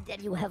that head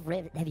that you have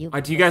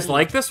Do you guys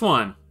like this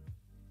one?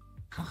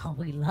 Oh,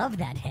 we love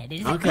that head.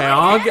 Is it Okay, good?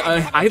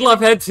 I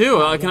love head too.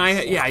 Can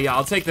I? Yeah,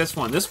 I'll take this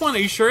one. This one, are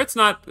you sure it's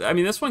not? I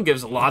mean, this one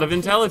gives a lot of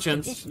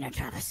intelligence. Conditioner,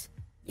 Travis.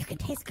 You can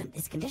taste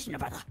this conditioner,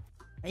 brother.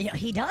 Yeah,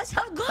 he does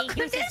have good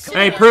conditioner.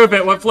 Hey, prove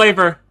it. What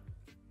flavor?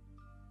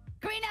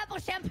 Green apple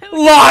shampoo.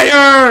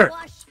 Liar!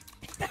 Wash.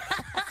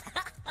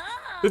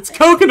 It's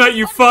coconut,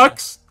 you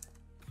fucks.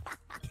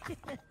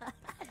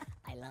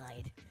 I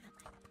lied.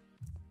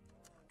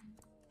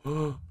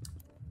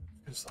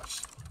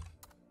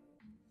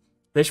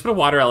 They should put a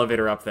water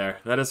elevator up there.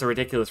 That is a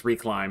ridiculous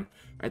reclimb.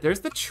 All right, there's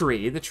the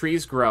tree. The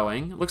tree's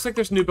growing. It looks like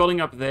there's a new building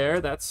up there.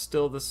 That's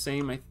still the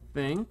same, I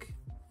think.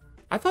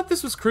 I thought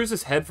this was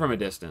Cruz's head from a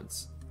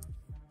distance.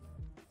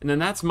 And then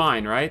that's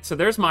mine, right? So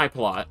there's my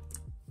plot.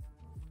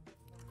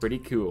 Pretty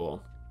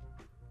cool.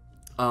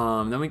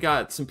 Then we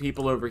got some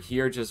people over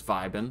here just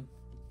vibing.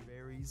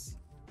 Berries.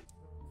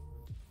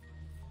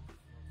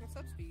 What's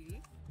up,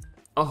 Speedy?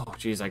 Oh,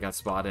 geez, I got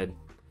spotted.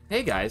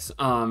 Hey, guys.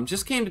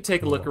 Just came to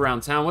take a look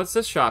around town. What's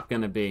this shop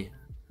gonna be?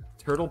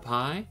 Turtle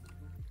pie?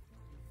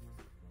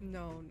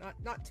 No,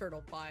 not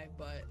turtle pie,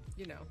 but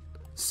you know.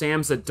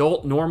 Sam's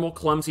adult, normal,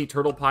 clumsy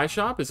turtle pie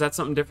shop? Is that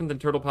something different than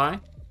turtle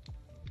pie?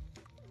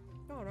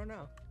 No,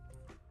 no.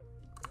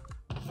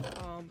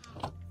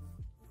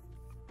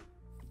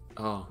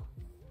 Oh.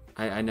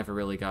 I never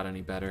really got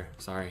any better.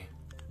 Sorry.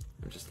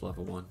 I'm just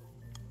level 1.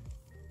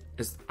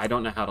 I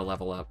don't know how to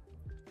level up.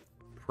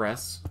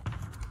 Press.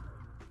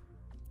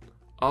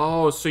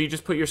 Oh, so you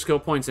just put your skill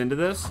points into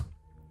this?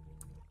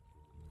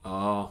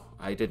 Oh,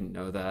 I didn't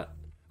know that.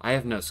 I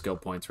have no skill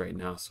points right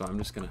now, so I'm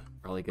just gonna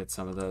probably get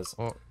some of those.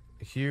 Well,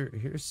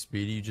 here's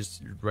Speedy. You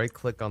just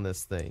right-click on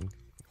this thing.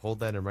 Hold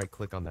that and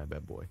right-click on that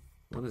bad boy.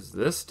 What does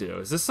this do?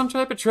 Is this some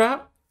type of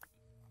trap?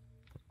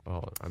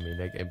 Oh, I mean,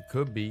 it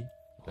could be.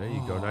 There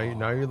you go.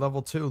 Now you're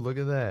level 2. Look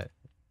at that.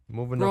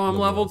 Moving Bro, up. I'm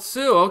level 2.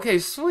 Okay,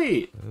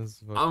 sweet.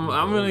 I'm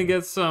gonna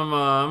get some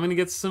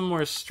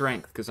more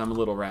strength because I'm a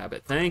little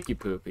rabbit. Thank you,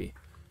 Poopy.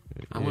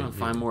 I want to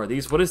find more of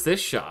these. What is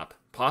this shop?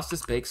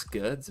 Pastas Bakes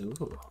Goods.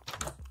 Ooh.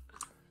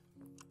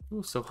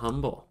 Ooh, so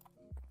humble.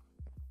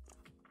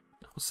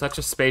 Oh, such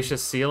a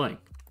spacious ceiling.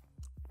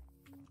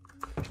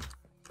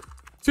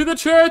 To the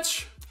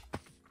church!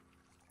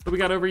 What do we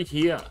got over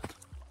here?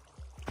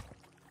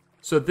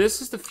 So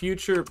this is the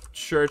future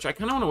church. I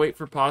kind of want to wait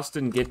for Pasta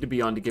and Gid to be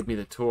on to give me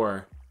the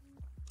tour.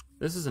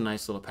 This is a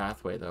nice little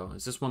pathway, though.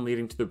 Is this one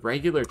leading to the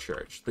regular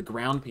church? The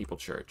ground people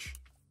church?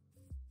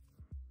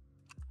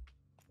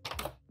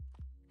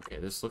 Okay,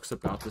 this looks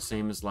about the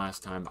same as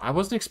last time. I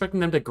wasn't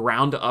expecting them to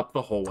ground up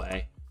the whole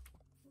way.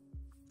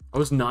 I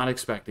was not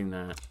expecting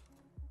that.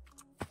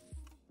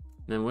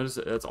 And then what is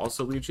it? That's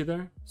also leads you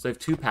there? So they have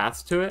 2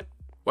 paths to it?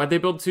 Why'd they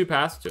build 2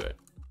 paths to it?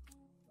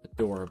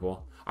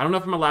 Adorable. I don't know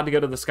if I'm allowed to go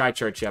to the Sky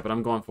Church yet, but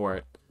I'm going for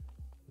it.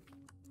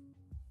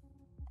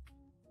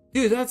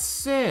 Dude, that's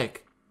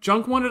sick.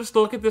 Junk wanted us to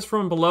look at this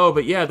from below,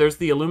 but yeah, there's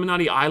the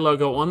Illuminati eye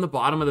logo on the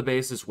bottom of the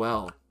base as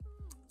well.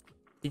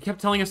 He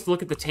kept telling us to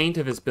look at the taint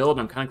of his build,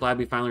 and I'm kind of glad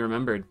we finally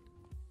remembered.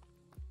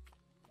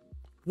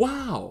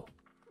 Wow.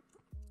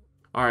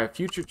 Alright,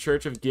 future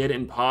church of Gid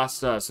and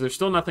Pasta. So there's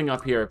still nothing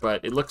up here,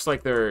 but it looks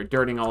like they're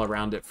dirting all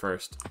around it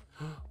first.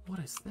 What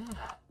is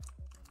that?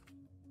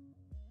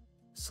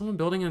 Someone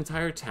building an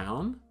entire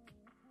town?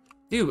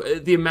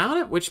 Dude, the amount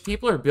at which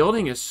people are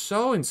building is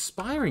so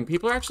inspiring.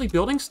 People are actually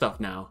building stuff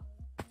now.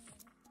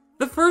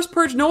 The first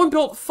Purge, no one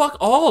built fuck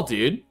all,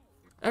 dude.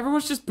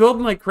 Everyone's just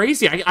building like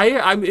crazy.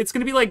 It's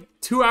gonna be like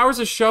 2 hours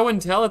of show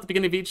and tell at the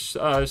beginning of each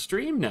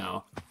stream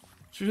now.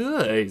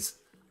 Jeez.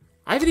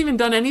 I haven't even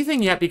done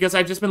anything yet because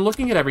I've just been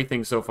looking at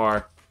everything so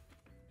far.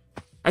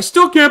 I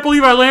still can't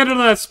believe I landed on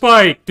that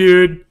spike,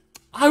 dude.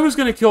 I was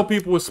gonna kill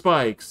people with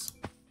spikes.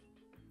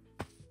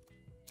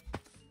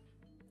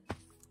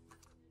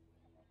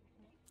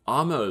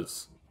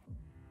 Amos.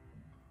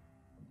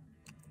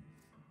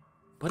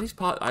 Buddy's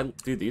pot.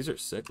 Dude, these are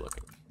sick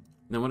looking.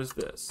 And then what is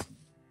this?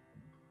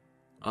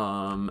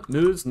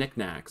 Moves,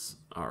 knickknacks.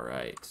 All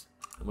right.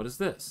 And what is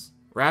this?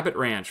 Rabbit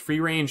Ranch. Free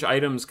range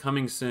items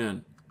coming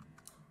soon.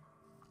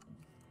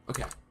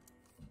 Okay.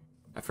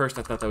 At first,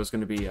 I thought that was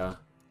going to be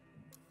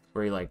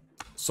where he like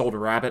sold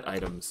rabbit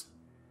items.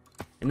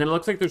 And then it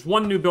looks like there's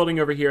one new building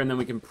over here, and then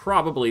we can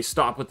probably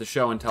stop with the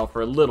show and tell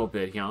for a little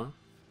bit, yeah?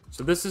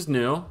 So this is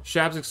new.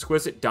 Shab's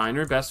Exquisite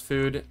Diner, best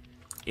food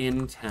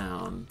in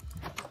town.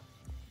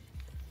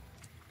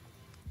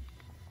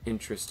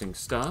 Interesting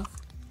stuff.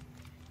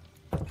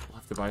 We'll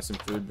have to buy some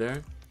food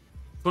there.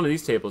 It's one of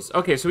these tables.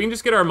 Okay, so we can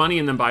just get our money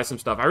and then buy some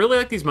stuff. I really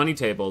like these money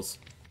tables.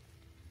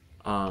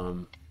 I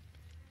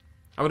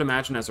would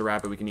imagine as a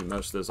rabbit we can eat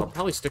most of those. I'll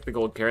probably stick the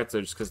gold carrots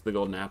there just because of the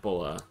golden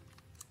apple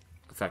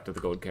effect of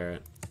the gold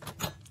carrot.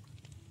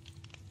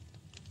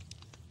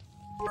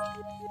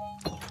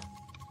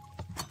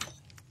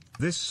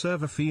 This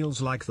server feels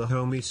like the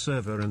homie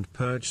server and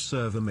Purge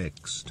server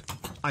mixed.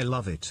 I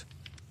love it.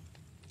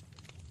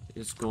 What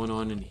is going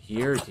on in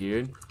here,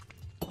 dude?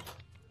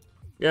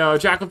 Yo,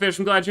 Jackalfish,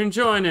 I'm glad you're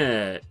enjoying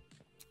it.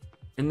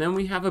 And then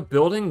we have a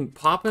building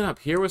popping up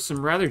here with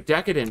some rather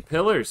decadent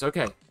pillars.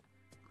 Okay.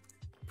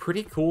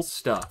 Pretty cool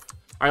stuff.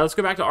 All right, let's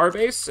go back to our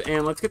base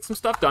and let's get some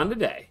stuff done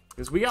today.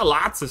 Because we got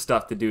lots of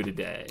stuff to do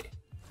today.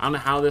 I don't know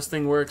how this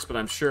thing works, but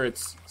I'm sure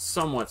it's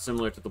somewhat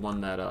similar to the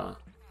one that,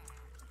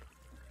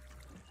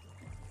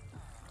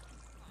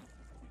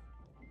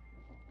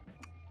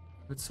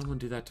 Would someone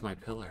do that to my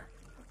pillar?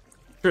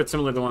 Sure, it's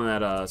similar to the one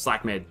that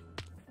Slack made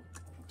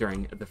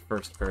during the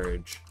first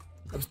Purge.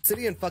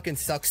 Obsidian fucking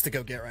sucks to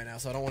go get right now,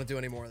 so I don't want to do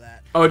any more of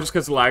that. Oh, just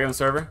because of lag on the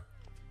server?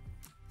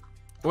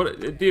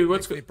 What, dude?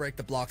 What's Makes me break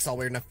the blocks all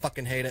weird, and I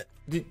fucking hate it.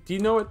 Do you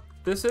know what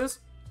this is?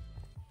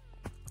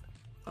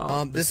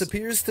 Oh, this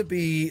appears to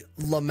be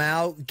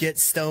Lamau, get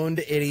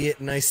stoned,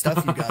 idiot, nice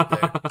stuff you got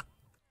there.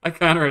 I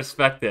kind of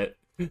respect it.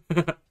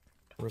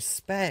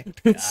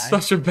 Respect, guy. It's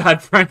such a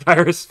bad prank. I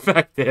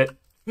respect it.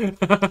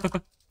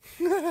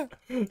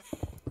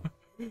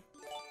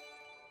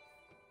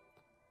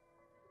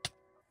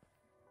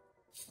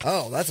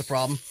 Oh, that's a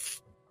problem.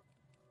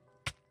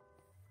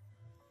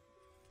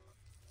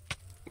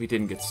 We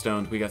didn't get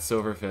stoned. We got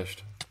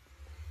silverfished.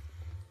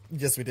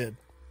 Yes, we did.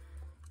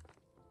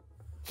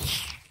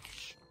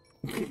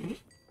 Here,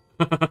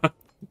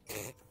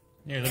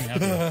 let me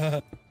have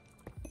you.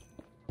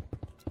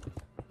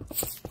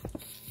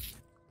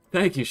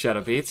 Thank you,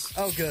 Shadow Beats.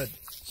 Oh, good.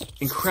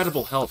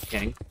 Incredible health,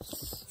 King.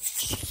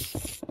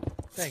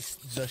 Thanks,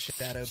 the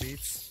Shadow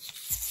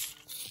Beats.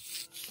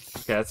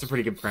 Okay, that's a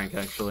pretty good prank,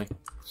 actually.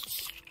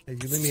 Hey,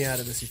 you leave me out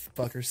of this, you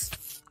fuckers.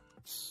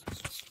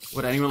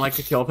 Would anyone like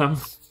to kill them?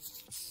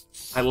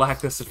 I lack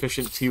the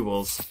sufficient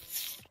tools.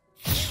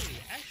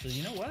 Actually,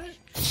 you know what?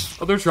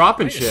 Oh, they're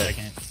dropping Wait a shit.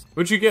 second.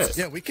 What'd you get?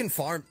 Yeah, we can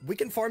farm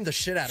the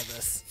shit out of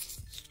this.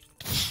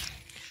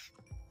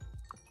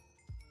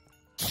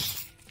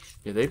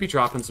 Yeah, they'd be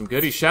dropping some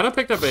goodies. Shadow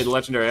picked up a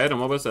legendary item.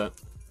 What was that?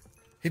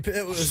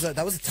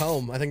 That was a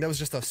tome. I think that was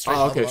just a straight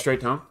Oh, okay, level up.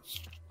 straight tome.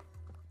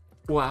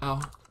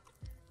 Wow.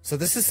 So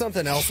this is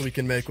something else we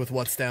can make with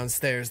what's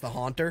downstairs, the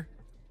Haunter.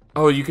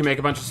 Oh, you can make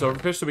a bunch of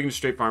silverfish so we can just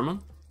straight farm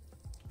them?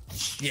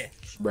 Yeah.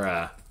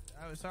 Bruh.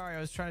 Oh, sorry, I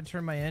was trying to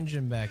turn my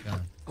engine back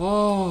on.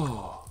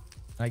 Oh.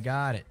 I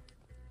got it.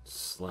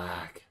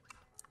 Slack.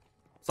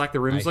 It's like the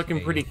room's Nice, looking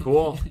baby. pretty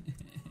cool.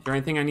 Is there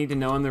anything I need to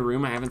know in the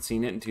room? I haven't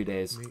seen it in 2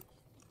 days.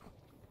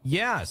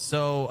 Yeah,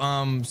 so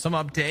some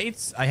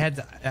updates. I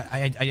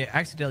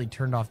accidentally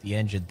turned off the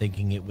engine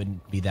thinking it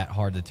wouldn't be that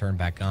hard to turn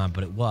back on,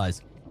 but it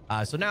was.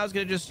 So now it's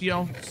gonna just,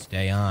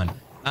 stay on.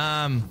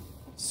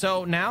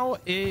 So now,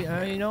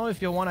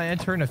 if you want to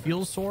enter in a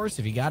fuel source,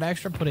 if you got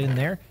extra, put it in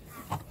there.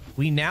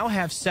 We now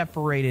have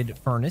separated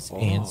furnace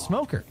and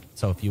smoker.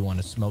 So if you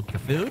want to smoke your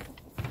food,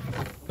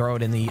 throw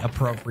it in the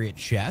appropriate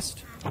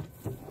chest.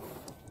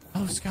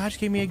 Oh, Scotch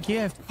gave me a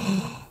gift.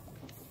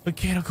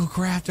 Mechanical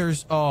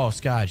crafters. Oh,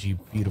 Scotch, you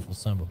beautiful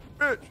son of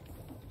a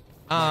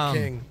bitch.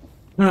 King.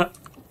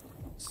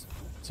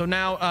 So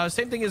now,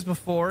 same thing as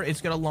before.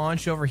 It's gonna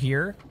launch over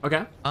here.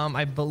 Okay.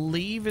 I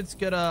believe it's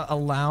gonna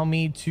allow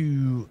me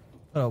to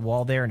put a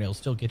wall there, and it'll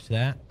still get to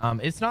that.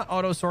 It's not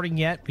auto sorting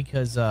yet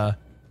because I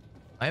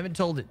haven't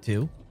told it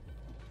to.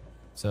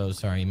 So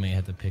sorry, you may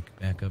have to pick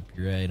back up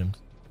your items.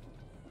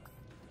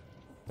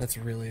 That's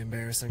really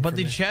embarrassing. But for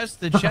the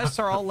me. chests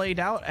are all laid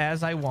out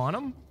as I want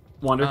them.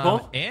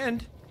 Wonderful.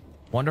 And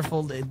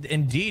wonderful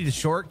indeed.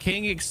 Short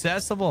King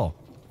accessible.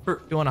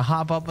 For, you want to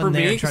hop up for in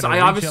there? me, And try because to I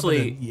reach obviously...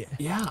 up in the,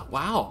 yeah,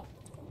 wow.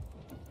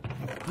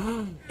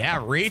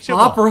 yeah, reachable.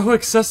 Top row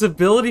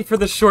accessibility for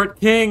the Short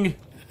King.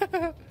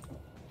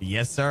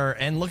 Yes, sir.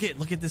 And look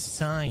at this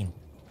sign.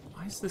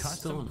 Why is this still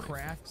Custom in my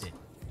crafted.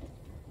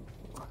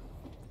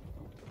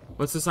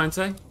 What's the sign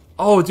say?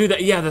 Oh, dude, the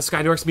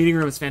Skydorks meeting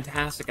room is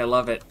fantastic. I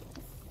love it.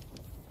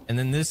 And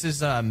then this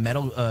is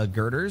metal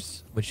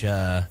girders, which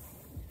I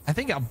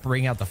think I'll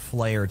bring out the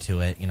flair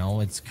to it. You know,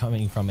 it's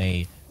coming from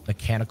a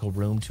mechanical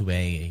room to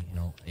a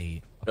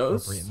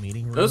appropriate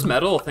meeting room. Those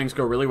metal things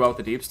go really well with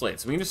the deep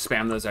slates. We can just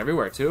spam those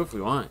everywhere too if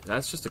we want.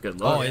 That's just a good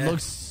look. Oh, it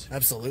looks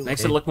absolutely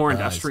makes it look more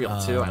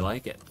industrial too. I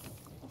like it.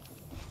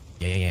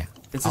 Yeah.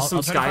 Is this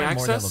some sky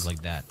access? Look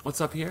like that.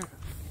 What's up here?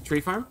 Tree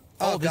farm?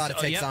 Oh god, it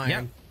takes iron.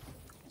 Yep.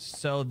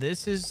 So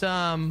this is this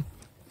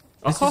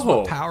is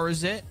what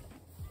powers it.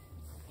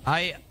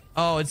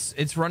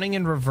 It's running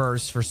in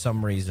reverse for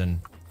some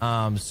reason.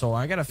 So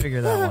I gotta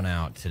figure that one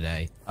out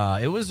today.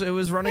 It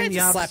was running the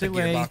opposite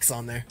way. Gearbox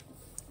on there.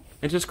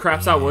 It just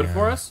craps out wood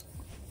for us?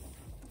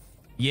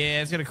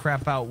 Yeah, it's gonna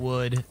crap out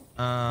wood.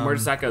 Where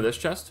does that go? This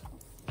chest?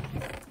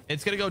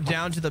 It's gonna go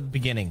down to the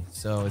beginning.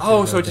 So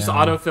so it just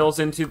auto fills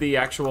into the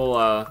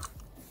actual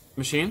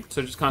machine.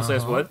 So it just constantly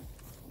has wood.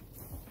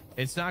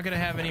 It's not gonna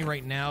have any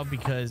right now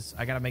because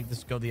I gotta make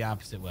this go the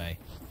opposite way.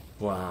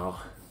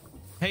 Wow.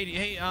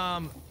 Hey,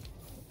 come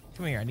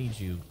here. I need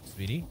you,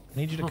 sweetie. I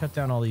need you to cut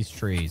down all these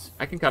trees.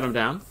 I can cut them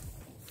down.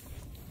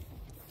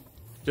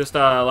 Just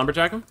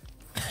lumberjack them?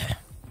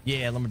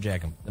 Yeah,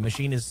 lumberjack them. The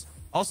machine is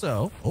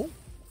also. Oh.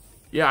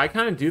 Yeah, I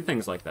kind of do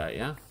things like that.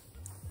 Yeah.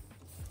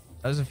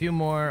 There's a few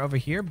more over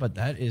here, but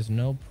that is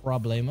no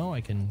problemo.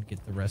 I can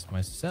get the rest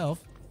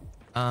myself.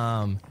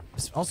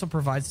 This also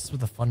provides us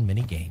with a fun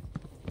mini game.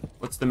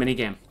 What's the mini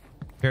game?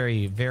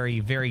 Very,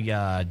 very, very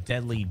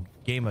deadly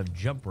game of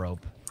jump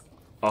rope.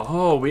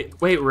 Oh,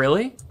 wait,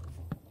 really?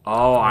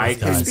 Oh, I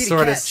can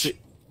sort of see.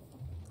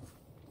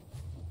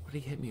 What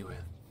did he hit me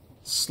with?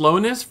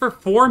 Slowness for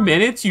 4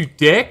 minutes, you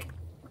dick?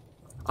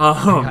 I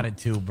got it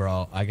too,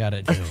 bro. I got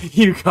it too.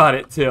 You got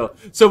it too.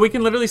 So we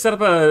can literally set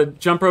up a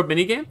jump rope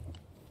minigame?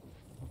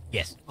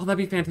 Yes. Oh, that'd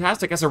be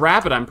fantastic. As a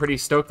rabbit, I'm pretty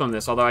stoked on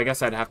this, although I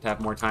guess I'd have to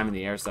have more time in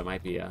the air, so that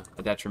might be a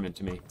detriment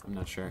to me. I'm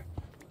not sure.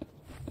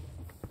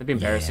 It'd be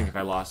embarrassing if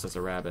I lost as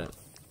a rabbit.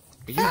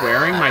 Are you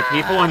wearing my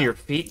people on your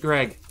feet,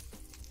 Greg?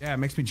 Yeah, it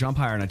makes me jump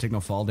higher and I take no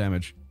fall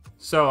damage.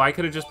 So I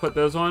could have just put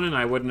those on and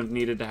I wouldn't have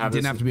needed to have It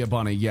didn't have to be a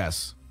bunny,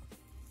 yes.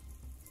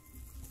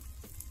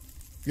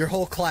 Your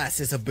whole class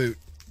is a boot.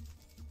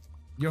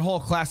 Your whole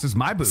class is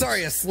my boots.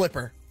 Sorry, a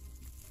slipper.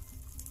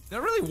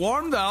 They're really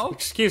warm, though.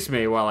 Excuse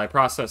me while I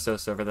process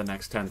this over the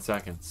next 10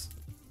 seconds.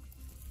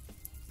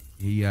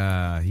 He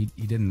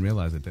didn't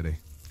realize it, did he?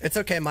 It's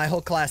okay, my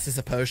whole class is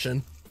a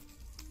potion.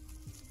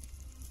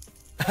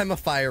 I'm a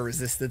fire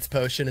resistance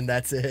potion and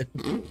that's it.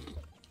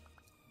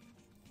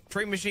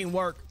 Tree machine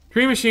work.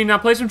 Tree machine, now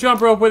play some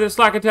jump rope with it,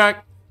 slack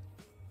attack.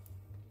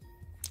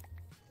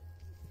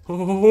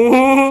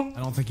 I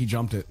don't think he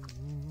jumped it.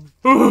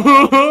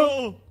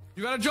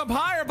 You gotta jump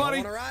higher, buddy.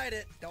 I don't wanna ride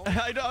it.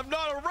 I'm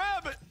not a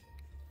rabbit.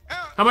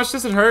 How much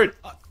does it hurt?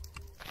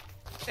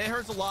 It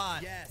hurts a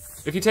lot.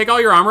 Yes. If you take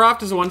all your armor off,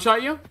 does it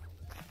one-shot you?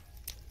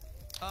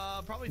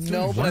 Probably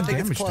no, but I think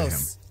it's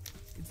close.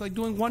 It's like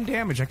doing 1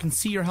 damage. I can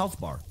see your health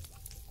bar.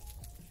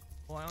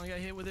 Well, I only got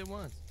hit with it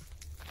once.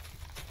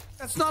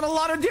 That's not a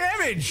lot of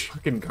damage.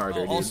 Fucking Carter,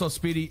 dude. Also,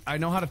 Speedy, I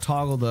know how to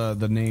toggle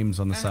the names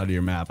on the side of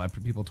your map.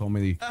 People told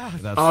me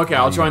that's. Oh, okay,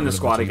 I'll join the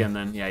squad again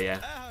then. Yeah. Yeah.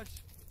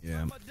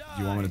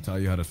 Do you want me to tell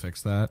you how to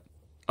fix that?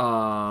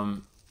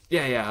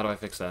 Yeah. How do I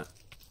fix that?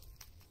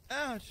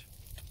 Ouch.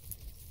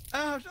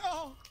 Ouch.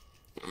 Oh.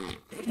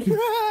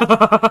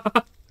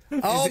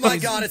 Oh my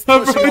god, it's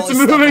pushing all It's his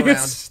moving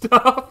its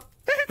stuff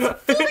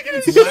stuff.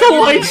 It's a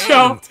light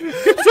show.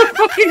 It's a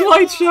fucking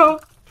light show.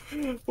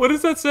 What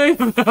does that say?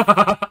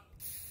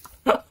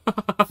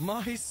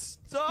 My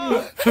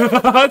stuff.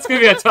 That's gonna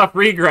be a tough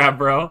re-grab,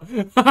 bro.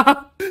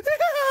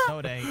 No,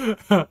 it ain't.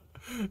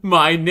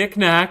 My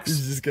knickknacks.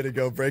 He's just gonna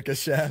go break a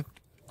shaft.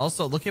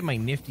 Also, look at my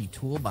nifty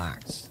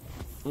toolbox.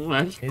 Ooh,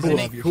 that's Isn't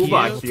it cool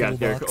box cute? you got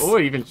there. Toolbox. Oh,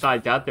 it even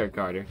shot out there,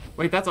 Carter.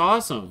 Wait, that's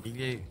awesome.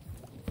 Yeah,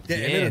 Yeah,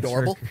 isn't it it's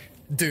adorable? for-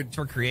 Dude, It's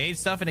for create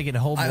stuff and it can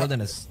hold more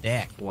than a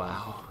stack.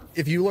 Wow.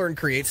 if you learn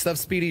create stuff,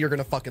 Speedy, you're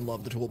gonna fucking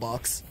love the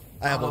toolbox.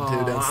 I have one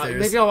too downstairs.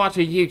 Maybe I'll watch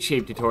a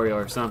YouTube tutorial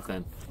or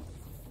something.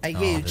 A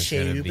there's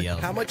gonna be YouTube.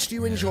 a- How much do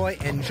you enjoy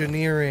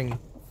engineering?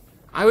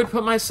 I would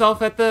put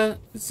myself at the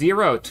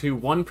 0 to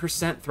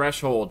 1%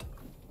 threshold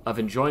of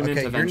enjoyment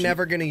Okay, of you're engineering.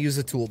 never gonna use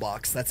a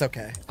toolbox. That's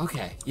okay.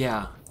 Okay,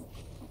 yeah.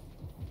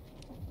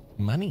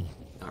 Money.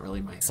 Not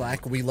really my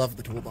Slack, we love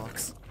the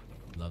toolbox.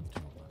 Love the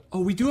toolbox.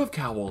 Oh, we do have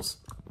cowls.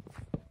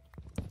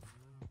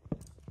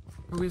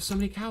 Oh, we have so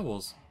many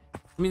cowls.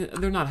 I mean,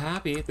 they're not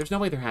happy. There's no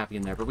way they're happy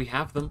in there, but we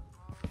have them.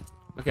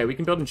 Okay, we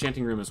can build an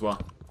enchanting room as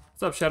well.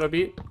 What's up,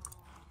 Shadowbeat?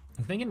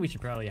 I'm thinking we should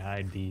probably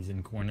hide these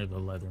and corner the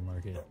leather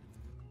market.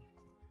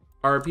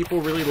 Are people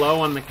really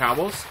low on the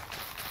cowls?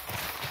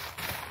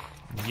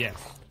 Yes.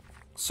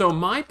 So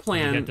my You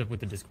plan... kept up with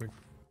the Discord?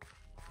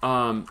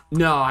 No,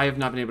 I have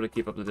not been able to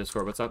keep up the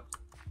Discord. What's up?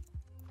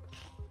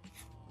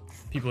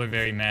 People are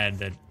very mad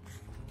that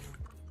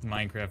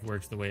Minecraft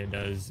works the way it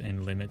does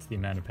and limits the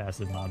amount of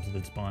passive mobs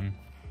that spawn.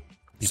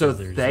 So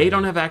there's, they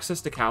don't have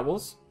access to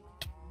cowls?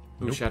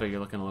 Ooh, Nope. Shadow, you're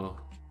looking a little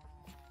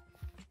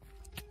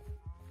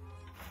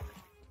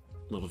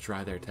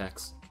dry there,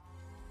 Tex.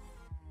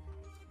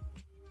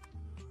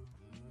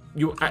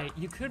 You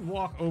could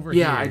walk over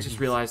Yeah, here. I just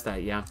realized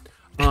that, yeah.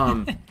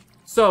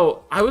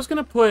 So I was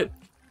gonna put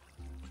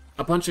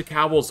a bunch of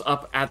cowls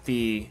up at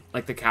the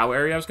cow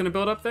area I was gonna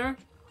build up there.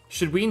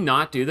 Should we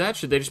not do that?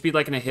 Should they just be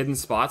like in a hidden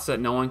spot so that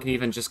no one can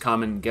even just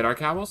come and get our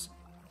cowls?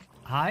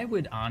 I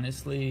would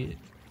honestly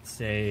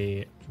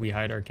say we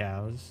hide our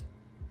cows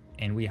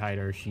and we hide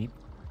our sheep,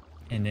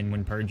 and then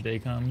when Purge Day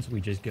comes, we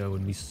just go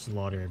and we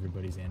slaughter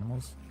everybody's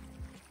animals.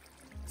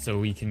 So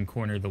we can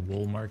corner the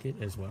wool market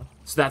as well.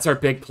 So that's our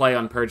big play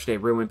on Purge Day,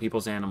 ruin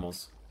people's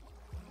animals.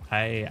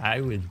 I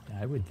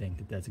would think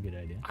that that's a good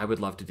idea. I would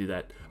love to do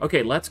that.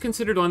 Okay, let's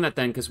consider doing that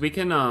then, because we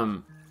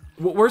can,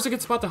 where's a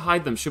good spot to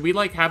hide them? Should we,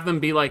 like, have them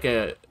be, like,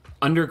 a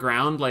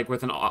underground, like,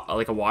 with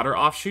like a water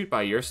offshoot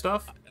by your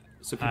stuff?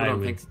 So people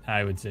don't think...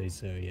 I would say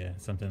so, yeah.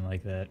 Something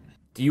like that.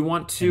 Do you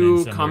want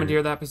to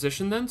commandeer that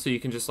position then? So you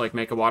can just, like,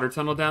 make a water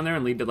tunnel down there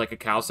and lead to, like, a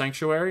cow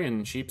sanctuary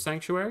and sheep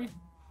sanctuary?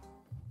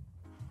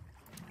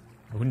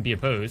 I wouldn't be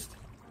opposed.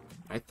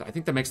 I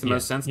think that makes the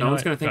most sense. No know one's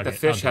what? going to think Fuck the it,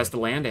 fish I'll has do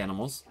the land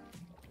animals.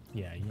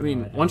 Yeah, I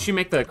mean, once you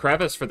make the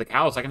crevice for the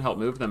cows, I can help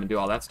move them and do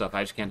all that stuff.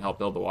 I just can't help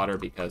build the water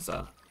because,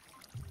 yeah,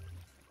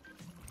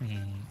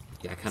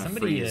 I kind of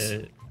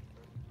freeze.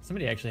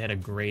 Somebody actually had a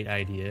great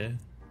idea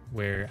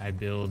where I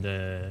build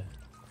a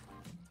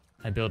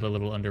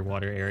little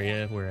underwater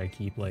area where I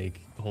keep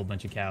like a whole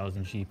bunch of cows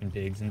and sheep and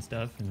pigs and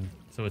stuff, and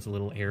so it's a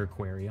little air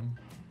aquarium.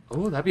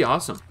 Oh, that'd be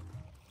awesome.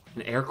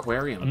 An air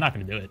aquarium. I'm not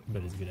going to do it,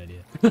 but it's a good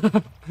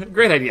idea.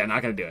 Great idea.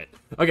 Not going to do it.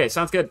 Okay,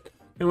 sounds good.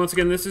 And once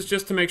again, this is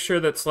just to make sure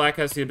that Slack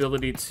has the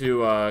ability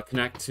to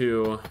connect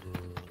to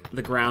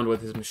the ground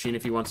with his machine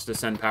if he wants to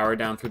send power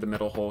down through the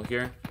middle hole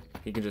here.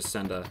 He can just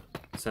send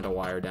a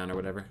wire down or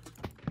whatever.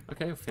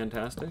 Okay,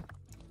 fantastic.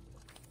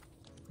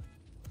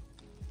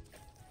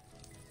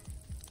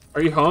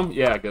 Are you home?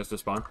 Yeah, it goes to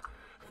spawn.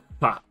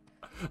 Ha.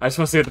 I just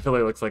want to see what the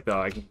filler looks like,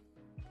 though.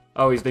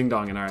 Oh, he's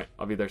ding-donging. All right,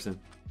 I'll be there soon.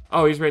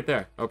 Oh, he's right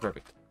there. Oh,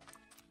 perfect.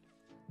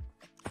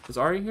 Is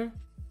Ari here?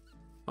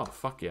 Oh,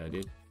 fuck yeah,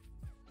 dude.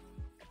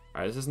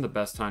 Alright, this isn't the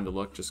best time to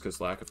look just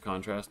because lack of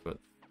contrast, but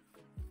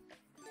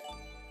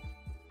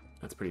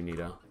that's pretty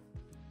neato.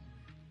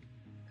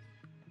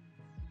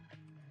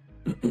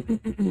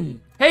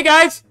 Hey,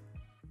 guys!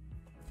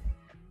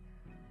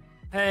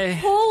 Hey.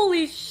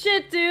 Holy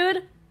shit,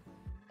 dude!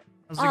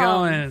 How's it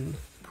going?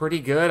 Pretty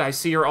good. I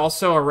see you're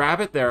also a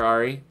rabbit there,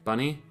 Ari.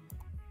 Bunny.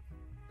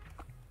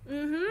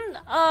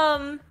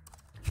 Mm-hmm.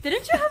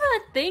 Didn't you have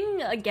a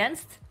thing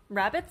against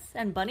rabbits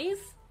and bunnies?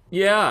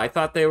 Yeah, I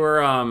thought they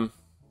were,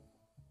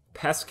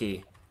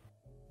 pesky.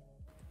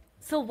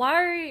 So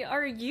why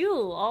are you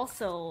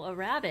also a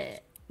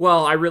rabbit?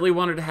 Well, I really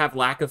wanted to have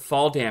lack of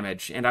fall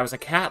damage, and I was a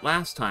cat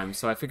last time,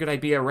 so I figured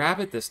I'd be a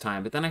rabbit this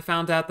time, but then I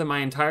found out that my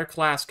entire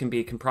class can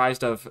be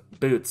comprised of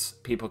boots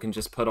people can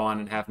just put on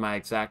and have my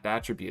exact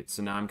attributes,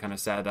 so now I'm kind of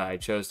sad that I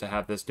chose to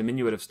have this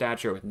diminutive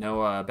stature with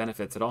no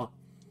benefits at all.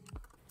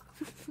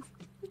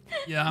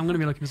 Yeah, I'm gonna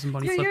be looking for some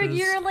bunny slippers.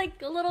 You're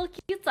like a little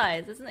cute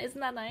size, isn't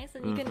that nice?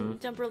 And you can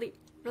jump really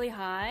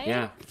high.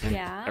 Yeah.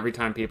 Yeah. Every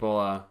time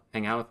people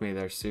hang out with me,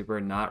 they're super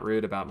not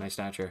rude about my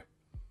stature.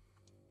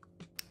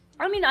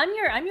 I mean, I'm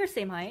your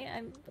same height.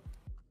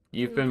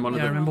 You've been one of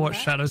the... the... I remember what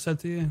Shadow said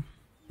to you.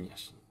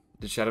 Yes.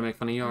 Did Shadow make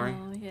fun of you, Ari?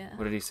 Oh, yeah.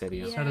 What did he say to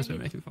you? Yeah, Shadow's been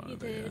making fun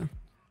of it,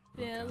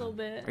 yeah. Yeah, a little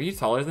bit. Are you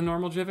taller than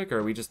normal, Jivik, or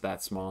are we just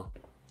that small?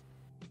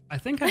 I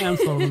think I am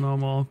taller than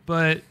normal,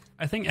 but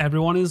I think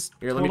everyone is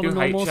Here, let me do taller than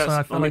height normal, check. so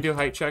I feel Let me like... do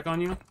height check on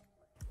you.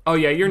 Oh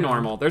yeah, you're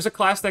normal. There's a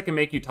class that can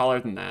make you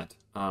taller than that.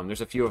 There's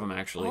a few of them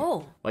actually.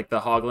 Oh. Like the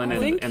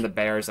Hoglin and the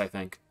Bears, I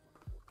think.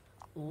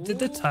 Did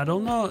the turtle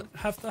not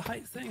have the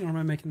height thing, or am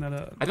I making that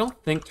up? I don't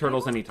think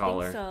turtle's any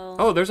taller. so.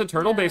 Oh, there's a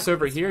turtle base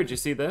over here. Did you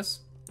see this?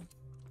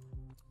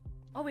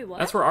 Oh wait, what?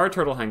 That's where our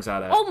turtle hangs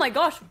out at. Oh my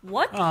gosh,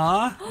 what?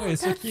 Aw, wait,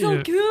 so That's cute.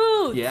 so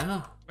cute.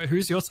 Yeah. Wait,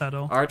 who's your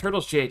turtle? Our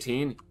turtle's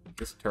J18.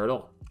 This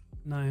turtle.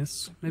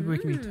 Nice. Maybe we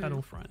can be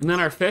turtle friends. And then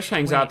our fish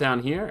hangs out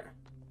down here.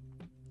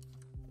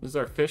 This is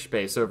our fish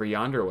base over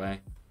yonder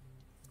way.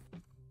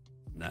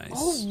 Nice.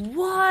 Oh,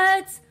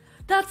 what?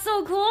 That's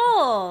so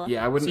cool.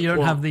 Yeah, I wouldn't. So you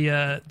don't have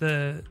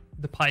the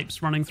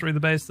pipes running through the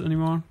base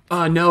anymore?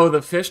 No,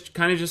 the fish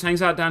kind of just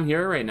hangs out down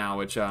here right now,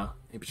 which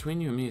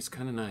between you and me, it's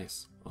kind of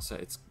nice. I'll say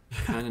it's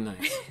kind of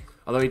nice.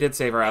 Although he did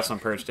save our ass on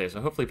Purge Day,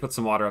 so hopefully put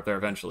some water up there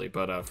eventually.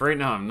 But for right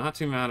now, I'm not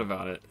too mad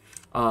about it.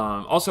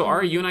 Also,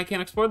 Ari, you and I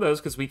can't explore those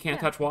because we can't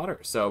touch water.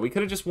 So we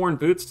could have just worn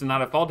boots to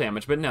not have fall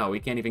damage, but no, we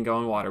can't even go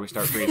in water. We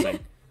start freezing.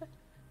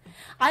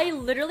 I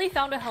literally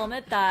found a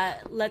helmet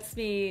that lets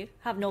me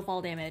have no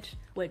fall damage,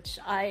 which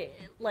I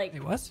like.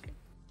 Wait, what?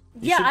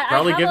 You should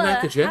probably give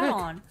that to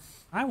Jivik.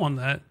 I want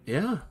that.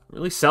 Yeah,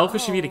 really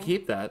selfish of you to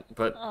keep that.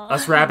 But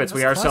us rabbits,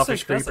 we are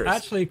selfish creepers. That's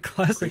actually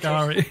classic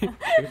Ari.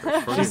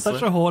 She's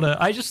such a hoarder.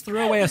 I just threw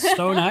away a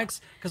stone axe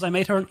because I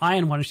made her an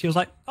iron one, and she was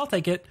like, "I'll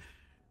take it."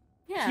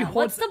 Yeah. She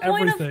What's hoards the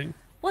point everything.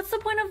 what's the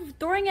point of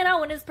throwing it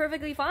out when it's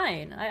perfectly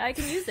fine? I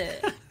can use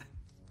it.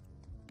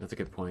 That's a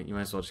good point. You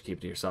might as well just keep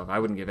it to yourself. I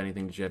wouldn't give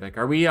anything to Jivik.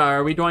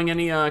 Are we doing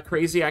any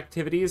crazy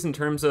activities in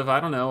terms of, I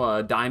don't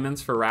know,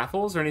 diamonds for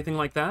raffles or anything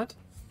like that?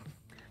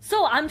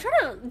 So I'm trying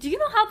to. Do you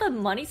know how the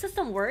money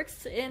system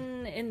works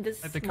in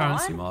this Like the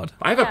currency mod?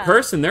 I have a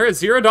purse and there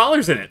is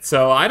 $0 in it,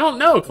 so I don't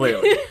know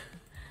clearly.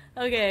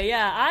 Okay,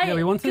 yeah, Yeah,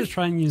 we wanted to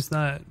try and use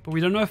that, but we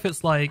don't know if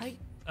it's like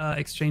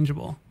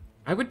exchangeable.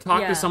 I would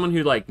talk Yeah. to someone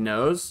who like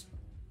knows.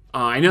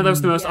 I know that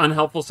was the most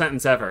unhelpful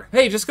sentence ever.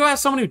 Hey, just go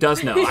ask someone who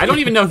does know. I don't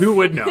even know who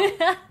would know,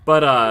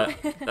 but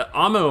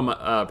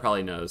Amo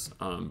probably knows.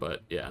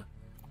 But yeah.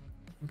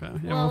 Okay,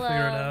 yeah, we'll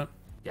figure it out.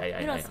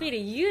 Yeah. You know, Speedy,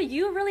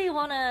 you really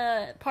want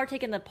to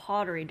partake in the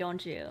pottery,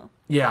 don't you?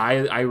 Yeah,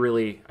 I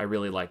really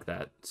like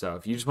that. So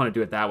if you just want to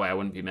do it that way, I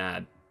wouldn't be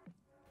mad.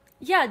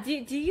 Yeah. Do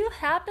you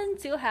happen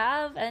to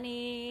have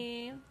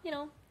any,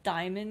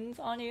 diamonds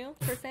on you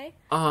per se?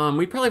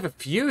 We probably have a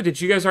few.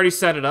 Did you guys already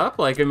set it up?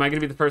 Like, am I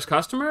gonna be the first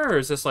customer, or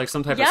is this like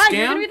some type of scam? Yeah,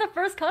 you're gonna be the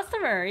first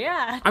customer.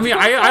 Yeah. I mean,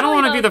 I don't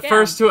want to be the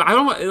first to.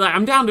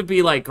 I'm down to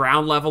be like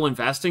ground level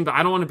investing, but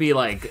I don't want to be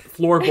like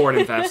floorboard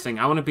investing.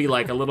 I want to be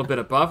like a little bit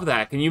above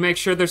that. Can you make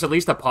sure there's at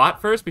least a pot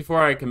first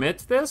before I commit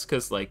to this?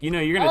 Because like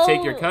you're gonna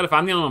take your cut. If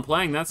I'm the only one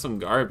playing, that's some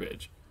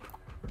garbage.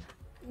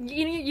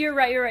 You're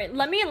right.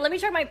 Let me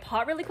check my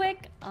pot really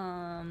quick.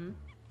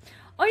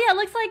 Oh yeah,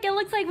 it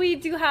looks like we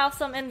do have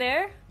some in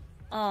there.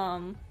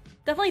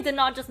 Definitely did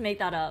not just make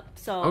that up.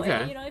 So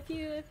Okay. if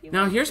you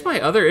Now here's my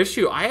other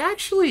issue.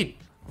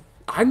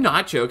 I'm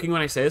not joking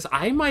when I say this.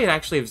 I might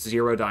actually have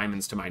 0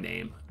 diamonds to my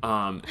name.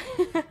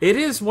 It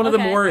is one of the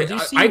more. I do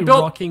see I you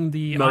built rocking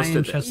the most iron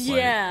of this. chest plate.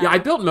 Yeah. Yeah, I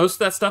built most of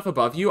that stuff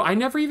above you. I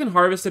never even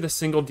harvested a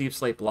single deep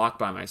slate block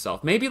by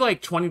myself. Maybe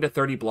like 20 to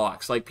 30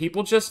 blocks. Like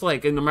people just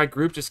like in my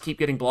group just keep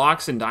getting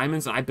blocks and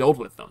diamonds, and I build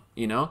with them.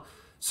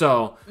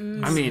 So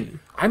I mean,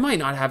 I might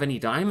not have any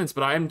diamonds,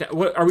 but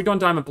what are we doing?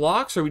 Diamond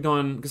blocks? Or are we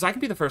doing? Because I can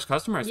be the first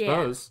customer, I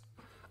suppose.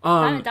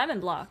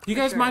 diamond block. Do you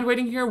guys mind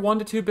waiting here 1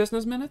 to 2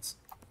 business minutes?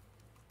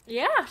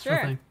 Yeah,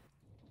 sure.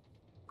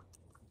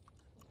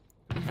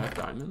 We have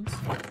diamonds.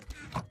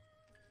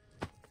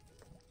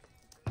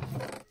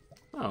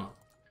 Oh,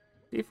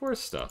 D4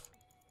 stuff.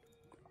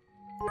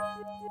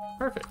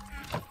 Perfect.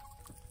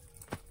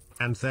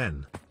 And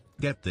then,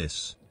 get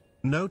this.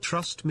 No,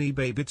 trust me,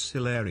 babe, it's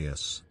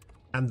hilarious.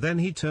 And then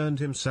he turned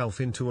himself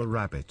into a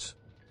rabbit.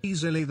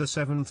 Easily the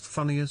 7th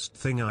funniest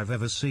thing I've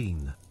ever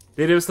seen.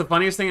 Dude, it was the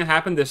funniest thing that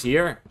happened this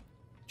year.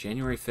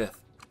 January 5th.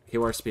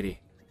 KR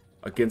Speedy,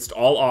 against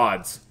all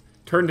odds,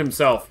 turned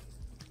himself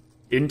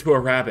into a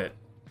rabbit.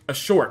 A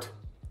short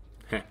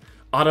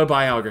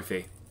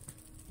autobiography.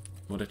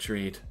 What a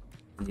treat.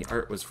 And the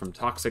art was from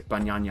Toxic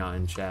Banyanya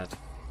in chat.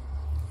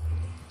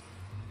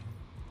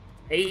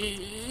 Hey,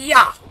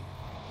 yeah!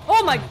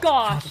 Oh my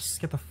gosh! Just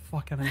get the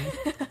fuck out of me.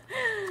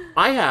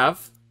 I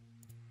have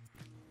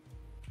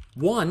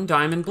 1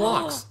 diamond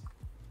blocks.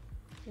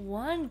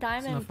 1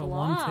 diamond enough for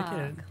block. one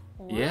ticket.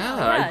 Wow.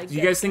 Yeah. Do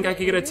you guys think I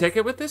could get a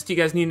ticket with this? Do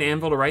you guys need an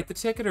anvil to write the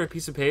ticket or a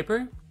piece of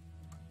paper?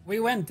 We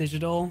went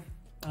digital.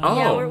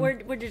 Yeah,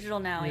 we're digital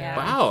now. Yeah.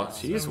 Wow.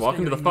 Jeez,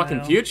 welcome to the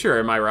fucking future.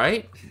 Am I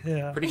right?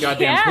 Yeah. Pretty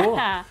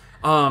goddamn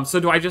cool. So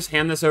do I just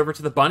hand this over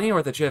to the bunny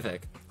or the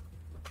Jivik?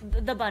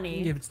 The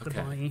bunny. Give it to the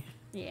bunny.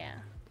 Yeah.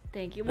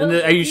 Thank you. And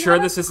are you do sure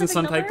have a this isn't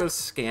some specific type of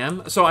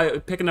scam? So I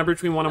pick a number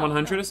between 1 and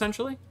 100,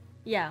 essentially?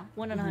 Yeah,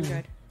 1 and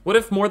 100. What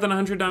if more than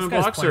 100 diamond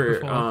guy's blocks played are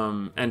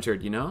before.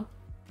 entered, you know?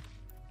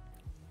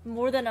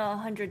 More than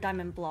 100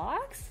 diamond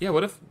blocks? Yeah,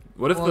 what if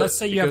Well, let's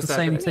say you have the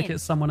same ticket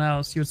as someone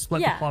else. You would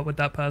split the pot with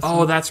that person.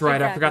 Oh, that's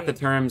right. I forgot the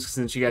terms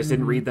since you guys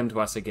didn't read them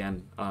to us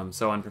again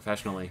so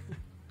unprofessionally.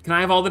 Can I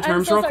have all the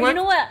terms I'm so real sorry. quick? You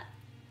know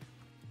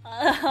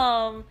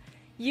what?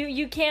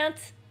 You can't.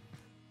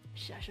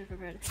 Shit, I should have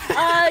prepared.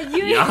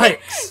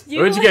 Yikes!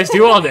 What did you guys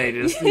do all day?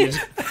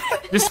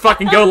 Just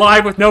fucking go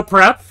live with no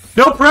prep?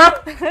 No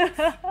prep?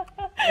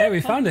 Hey,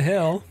 we found a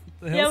hill.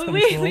 The hill's Yeah,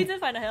 kinda cool. we did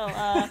find a hill.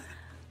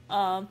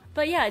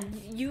 But yeah,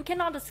 you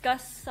cannot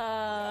discuss.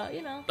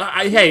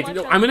 Hey,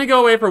 I'm gonna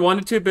go away for 1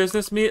 to 2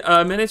 business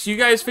minutes. You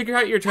guys figure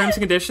out your terms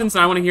and conditions,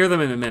 and I want to hear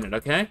them in a minute,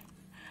 okay?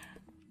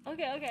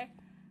 Okay.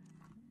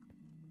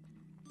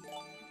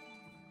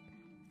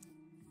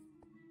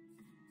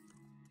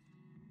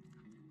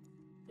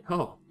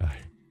 Oh, I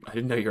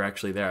didn't know you were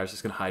actually there. I was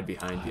just gonna hide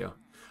behind you.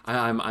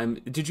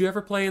 Did you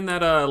ever play in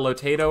that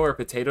Lotato or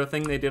Potato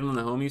thing they did on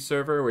the Homies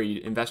server, where you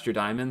invest your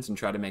diamonds and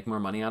try to make more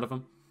money out of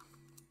them?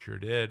 Sure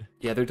did.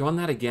 Yeah, they're doing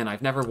that again.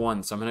 I've never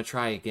won, so I'm gonna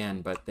try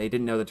again. But they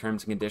didn't know the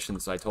terms and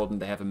conditions, so I told them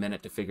they have a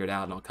minute to figure it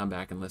out, and I'll come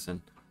back and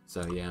listen.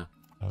 So yeah.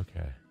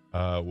 Okay.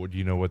 Do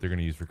you know what they're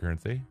gonna use for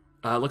currency?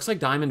 Looks like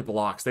diamond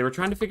blocks. They were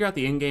trying to figure out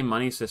the in-game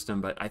money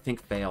system, but I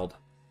think failed.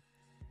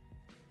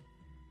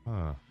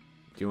 Huh.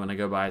 Do you want to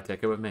go buy a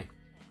ticket with me?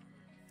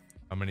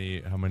 How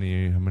many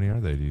are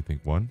they? Do you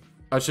think 1?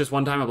 Oh, it's just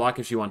 1 diamond block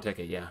if you want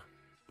ticket. Yeah.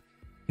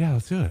 Yeah,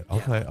 let's do it.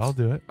 I'll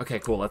do it. Okay,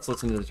 cool. Let's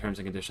listen to the terms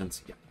and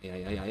conditions.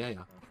 Yeah.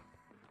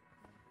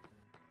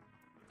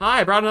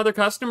 Hi, I brought another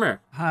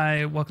customer.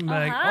 Hi, welcome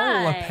back.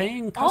 hi. Oh, a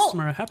paying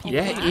customer. Happy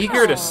Yeah, birthday.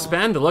 eager to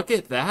spend. Look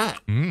at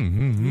that. Could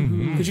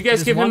you guys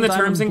There's give him one the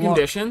diamond terms and block.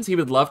 conditions? He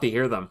would love to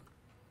hear them.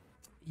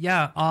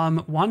 Yeah,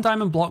 1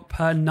 diamond block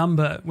per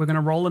number. We're going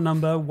to roll a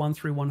number 1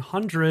 through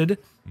 100,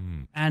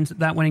 and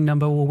that winning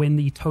number will win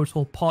the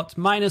total pot,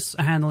 minus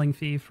a handling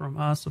fee from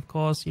us, of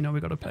course. You know, we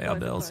got to pay our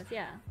bills. Of course,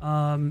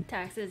 yeah. Um,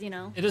 Taxes, you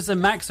know. It is a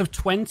max of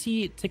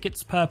 20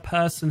 tickets per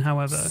person,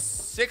 however.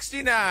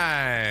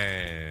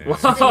 69.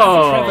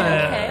 Whoa.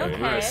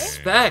 Okay.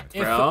 Respect,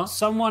 bro. If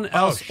someone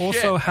else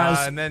also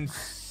has... and then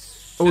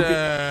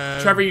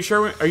Trevor,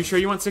 are you sure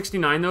you want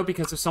 69 though?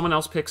 Because if someone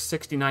else picks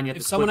 69, you have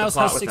If to someone split else the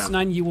pot has with them.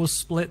 69, you will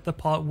split the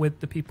pot with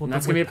the people. And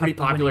that's that gonna be a would pretty have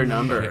the popular winning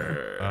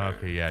number.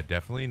 Okay, yeah,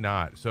 definitely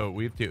not. So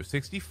we have to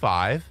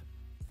 65.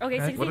 Okay,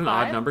 65. What an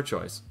odd number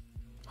choice.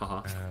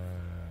 Haha.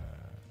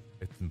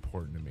 It's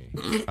important to me.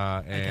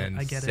 And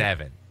I get it.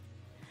 7.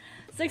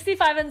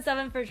 65 and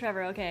 7 for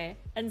Trevor. Okay,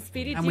 and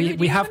Speedy. And do you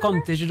we have have a gone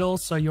number? digital,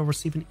 so you'll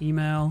receive an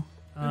email.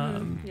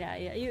 Yeah.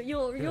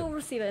 You'll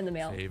receive it in the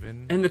mail.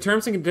 And the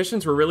terms and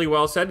conditions were really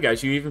well said,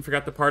 guys. You even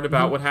forgot the part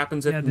about what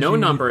happens if Yeah, did no you-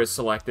 number is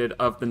selected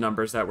of the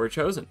numbers that were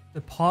chosen. The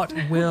pot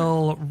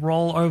will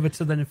roll over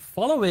to the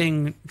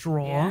following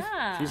draw.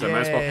 Yeah. Jeez, I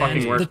might as well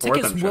fucking work The for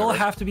tickets them, will Trevor.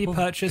 have to be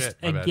purchased shit,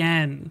 my bad.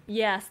 again.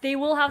 Yes, they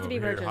will have to be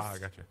Over here. purchased. Ah, I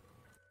gotcha.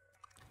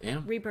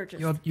 Damn.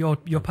 Repurchased. Your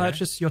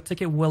purchase, your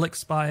ticket will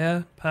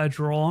expire per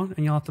draw, and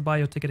you'll have to buy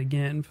your ticket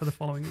again for the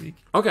following week.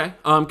 Okay.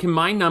 Can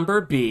my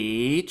number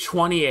be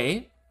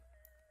 28?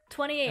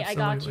 28. I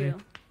got you.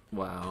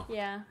 Wow.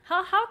 Yeah.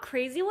 How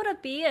crazy would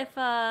it be if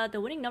the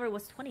winning number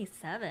was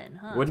 27?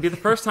 Huh? Wouldn't be the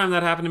first time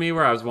that happened to me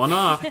where I was one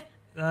off.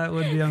 That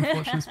would be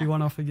unfortunate to be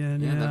one off again.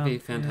 Yeah, that'd be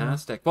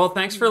fantastic. Well,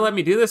 thanks for letting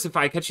me do this. If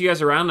I catch you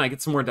guys around and I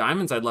get some more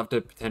diamonds, I'd love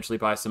to potentially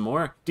buy some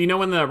more. Do you know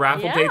when the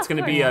raffle Yeah, date's of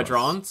going to be course.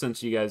 drawn,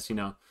 since you guys,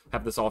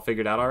 have this all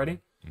figured out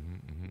already?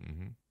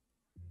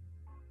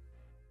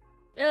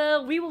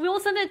 We will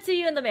send it to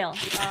you in the mail.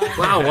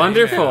 Wow,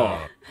 wonderful.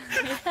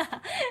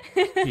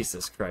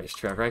 Jesus Christ,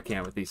 Trevor, I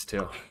can't with these two.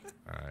 All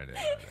right.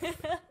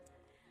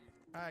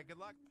 All right, good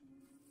luck.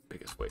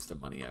 Biggest waste of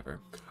money ever.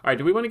 All right,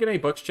 do we want to get any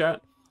books,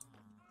 chat?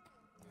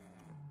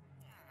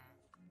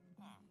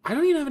 I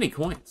don't even have any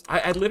coins.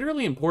 I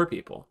literally am poor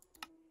people.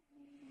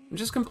 I'm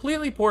just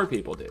completely poor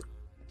people, dude.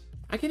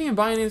 I can't even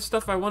buy any of the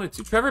stuff I wanted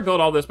to. Trevor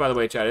built all this, by the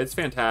way, chat. It's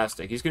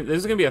fantastic. This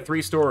is gonna be a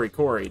 3-story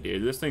quarry,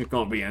 dude. This thing's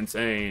gonna be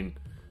insane.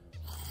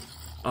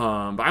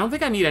 But I don't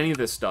think I need any of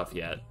this stuff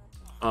yet.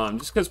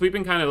 Just because we've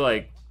been kind of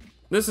like,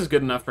 this is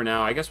good enough for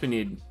now. I guess we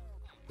need.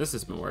 This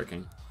has been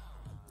working.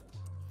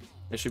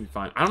 It should be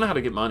fine. I don't know how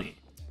to get money,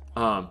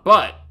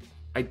 but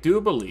I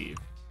do believe.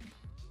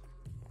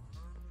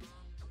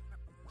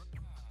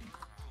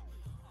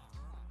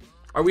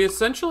 Are we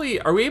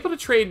able to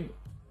trade?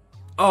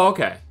 Oh,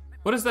 okay.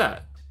 What is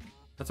that?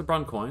 That's a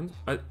bronze coin.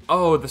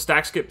 Oh, the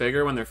stacks get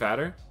bigger when they're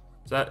fatter.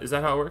 Is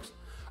that how it works?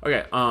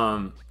 Okay.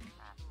 So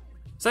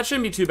that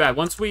shouldn't be too bad.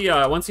 Once he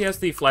has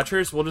the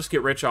Fletchers, we'll just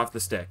get rich off the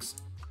sticks.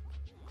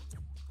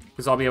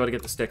 Because I'll be able to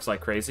get the sticks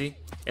like crazy.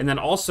 And then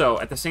also,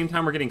 at the same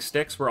time we're getting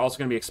sticks, we're also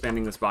going to be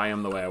expanding this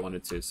biome the way I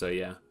wanted to. So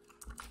yeah.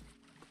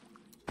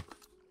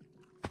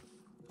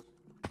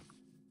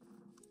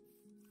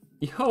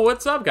 Yo,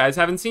 what's up, guys?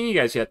 Haven't seen you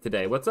guys yet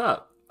today. What's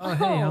up? Oh,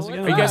 hey, how's it what's going?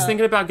 Are you guys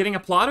thinking about getting a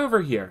plot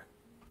over here?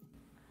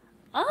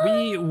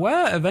 We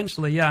were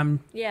eventually, yeah.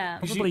 Yeah.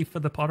 Probably for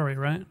the pottery,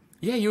 right?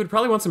 Yeah, you would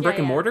probably want some Yeah, brick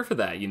and yeah. mortar for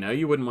that,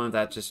 You wouldn't want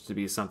that just to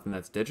be something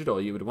that's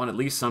digital. You would want at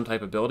least some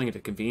type of building to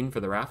convene for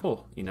the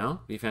raffle,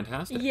 Be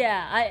fantastic.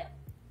 Yeah,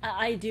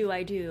 I do.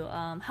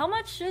 How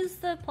much is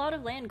the plot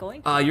of land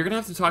going for? You're going to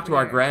have to talk to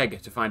our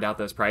Greg to find out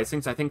those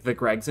pricings. I think the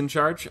Greg's in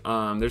charge.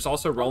 There's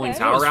also rolling Okay.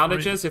 tower It's free.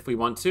 outages if we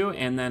want to.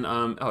 And then,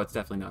 it's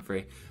definitely not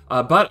free.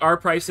 But our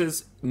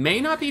prices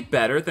may not be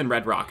better than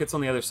Red Rockets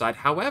on the other side.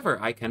 However,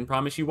 I can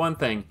promise you one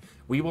thing.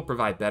 We will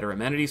provide better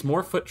amenities,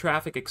 more foot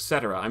traffic,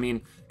 etc. I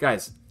mean,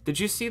 guys, did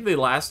you see the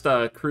last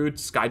crude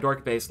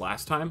Skydork base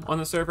last time on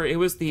the server? It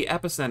was the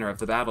epicenter of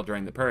the battle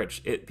during the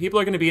Purge. People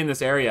are going to be in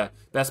this area.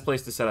 Best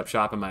place to set up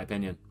shop, in my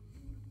opinion.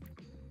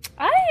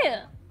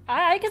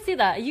 I can see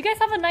that. You guys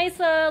have a nice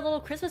little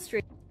Christmas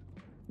tree.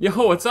 Yo,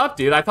 what's up,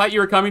 dude? I thought you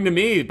were coming to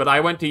me, but I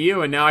went to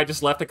you, and now I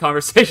just left the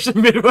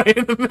conversation midway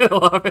in the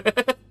middle of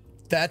it.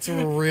 That's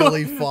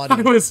really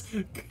funny.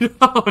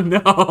 Oh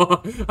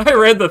no, I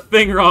read the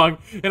thing wrong,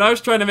 and I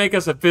was trying to make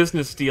us a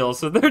business deal,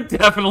 so they're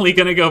definitely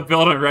gonna go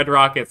build on Red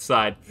Rocket's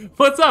side.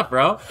 What's up,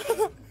 bro?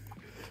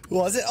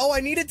 Was it? Oh, I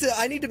need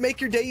to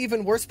make your day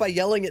even worse by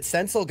yelling at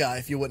Sensel Guy,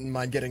 if you wouldn't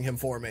mind getting him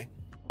for me.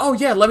 Oh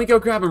yeah, let me go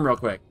grab him real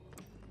quick.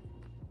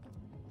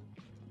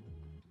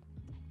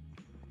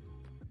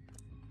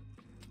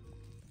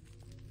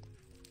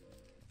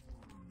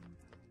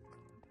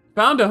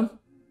 Found him.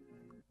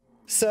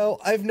 So,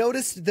 I've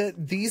noticed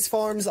that these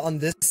farms on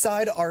this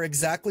side are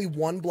exactly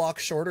 1 block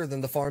shorter than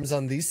the farms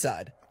on these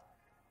side.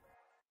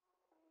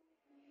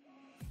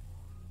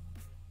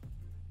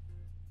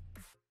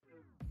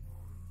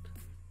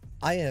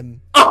 I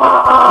am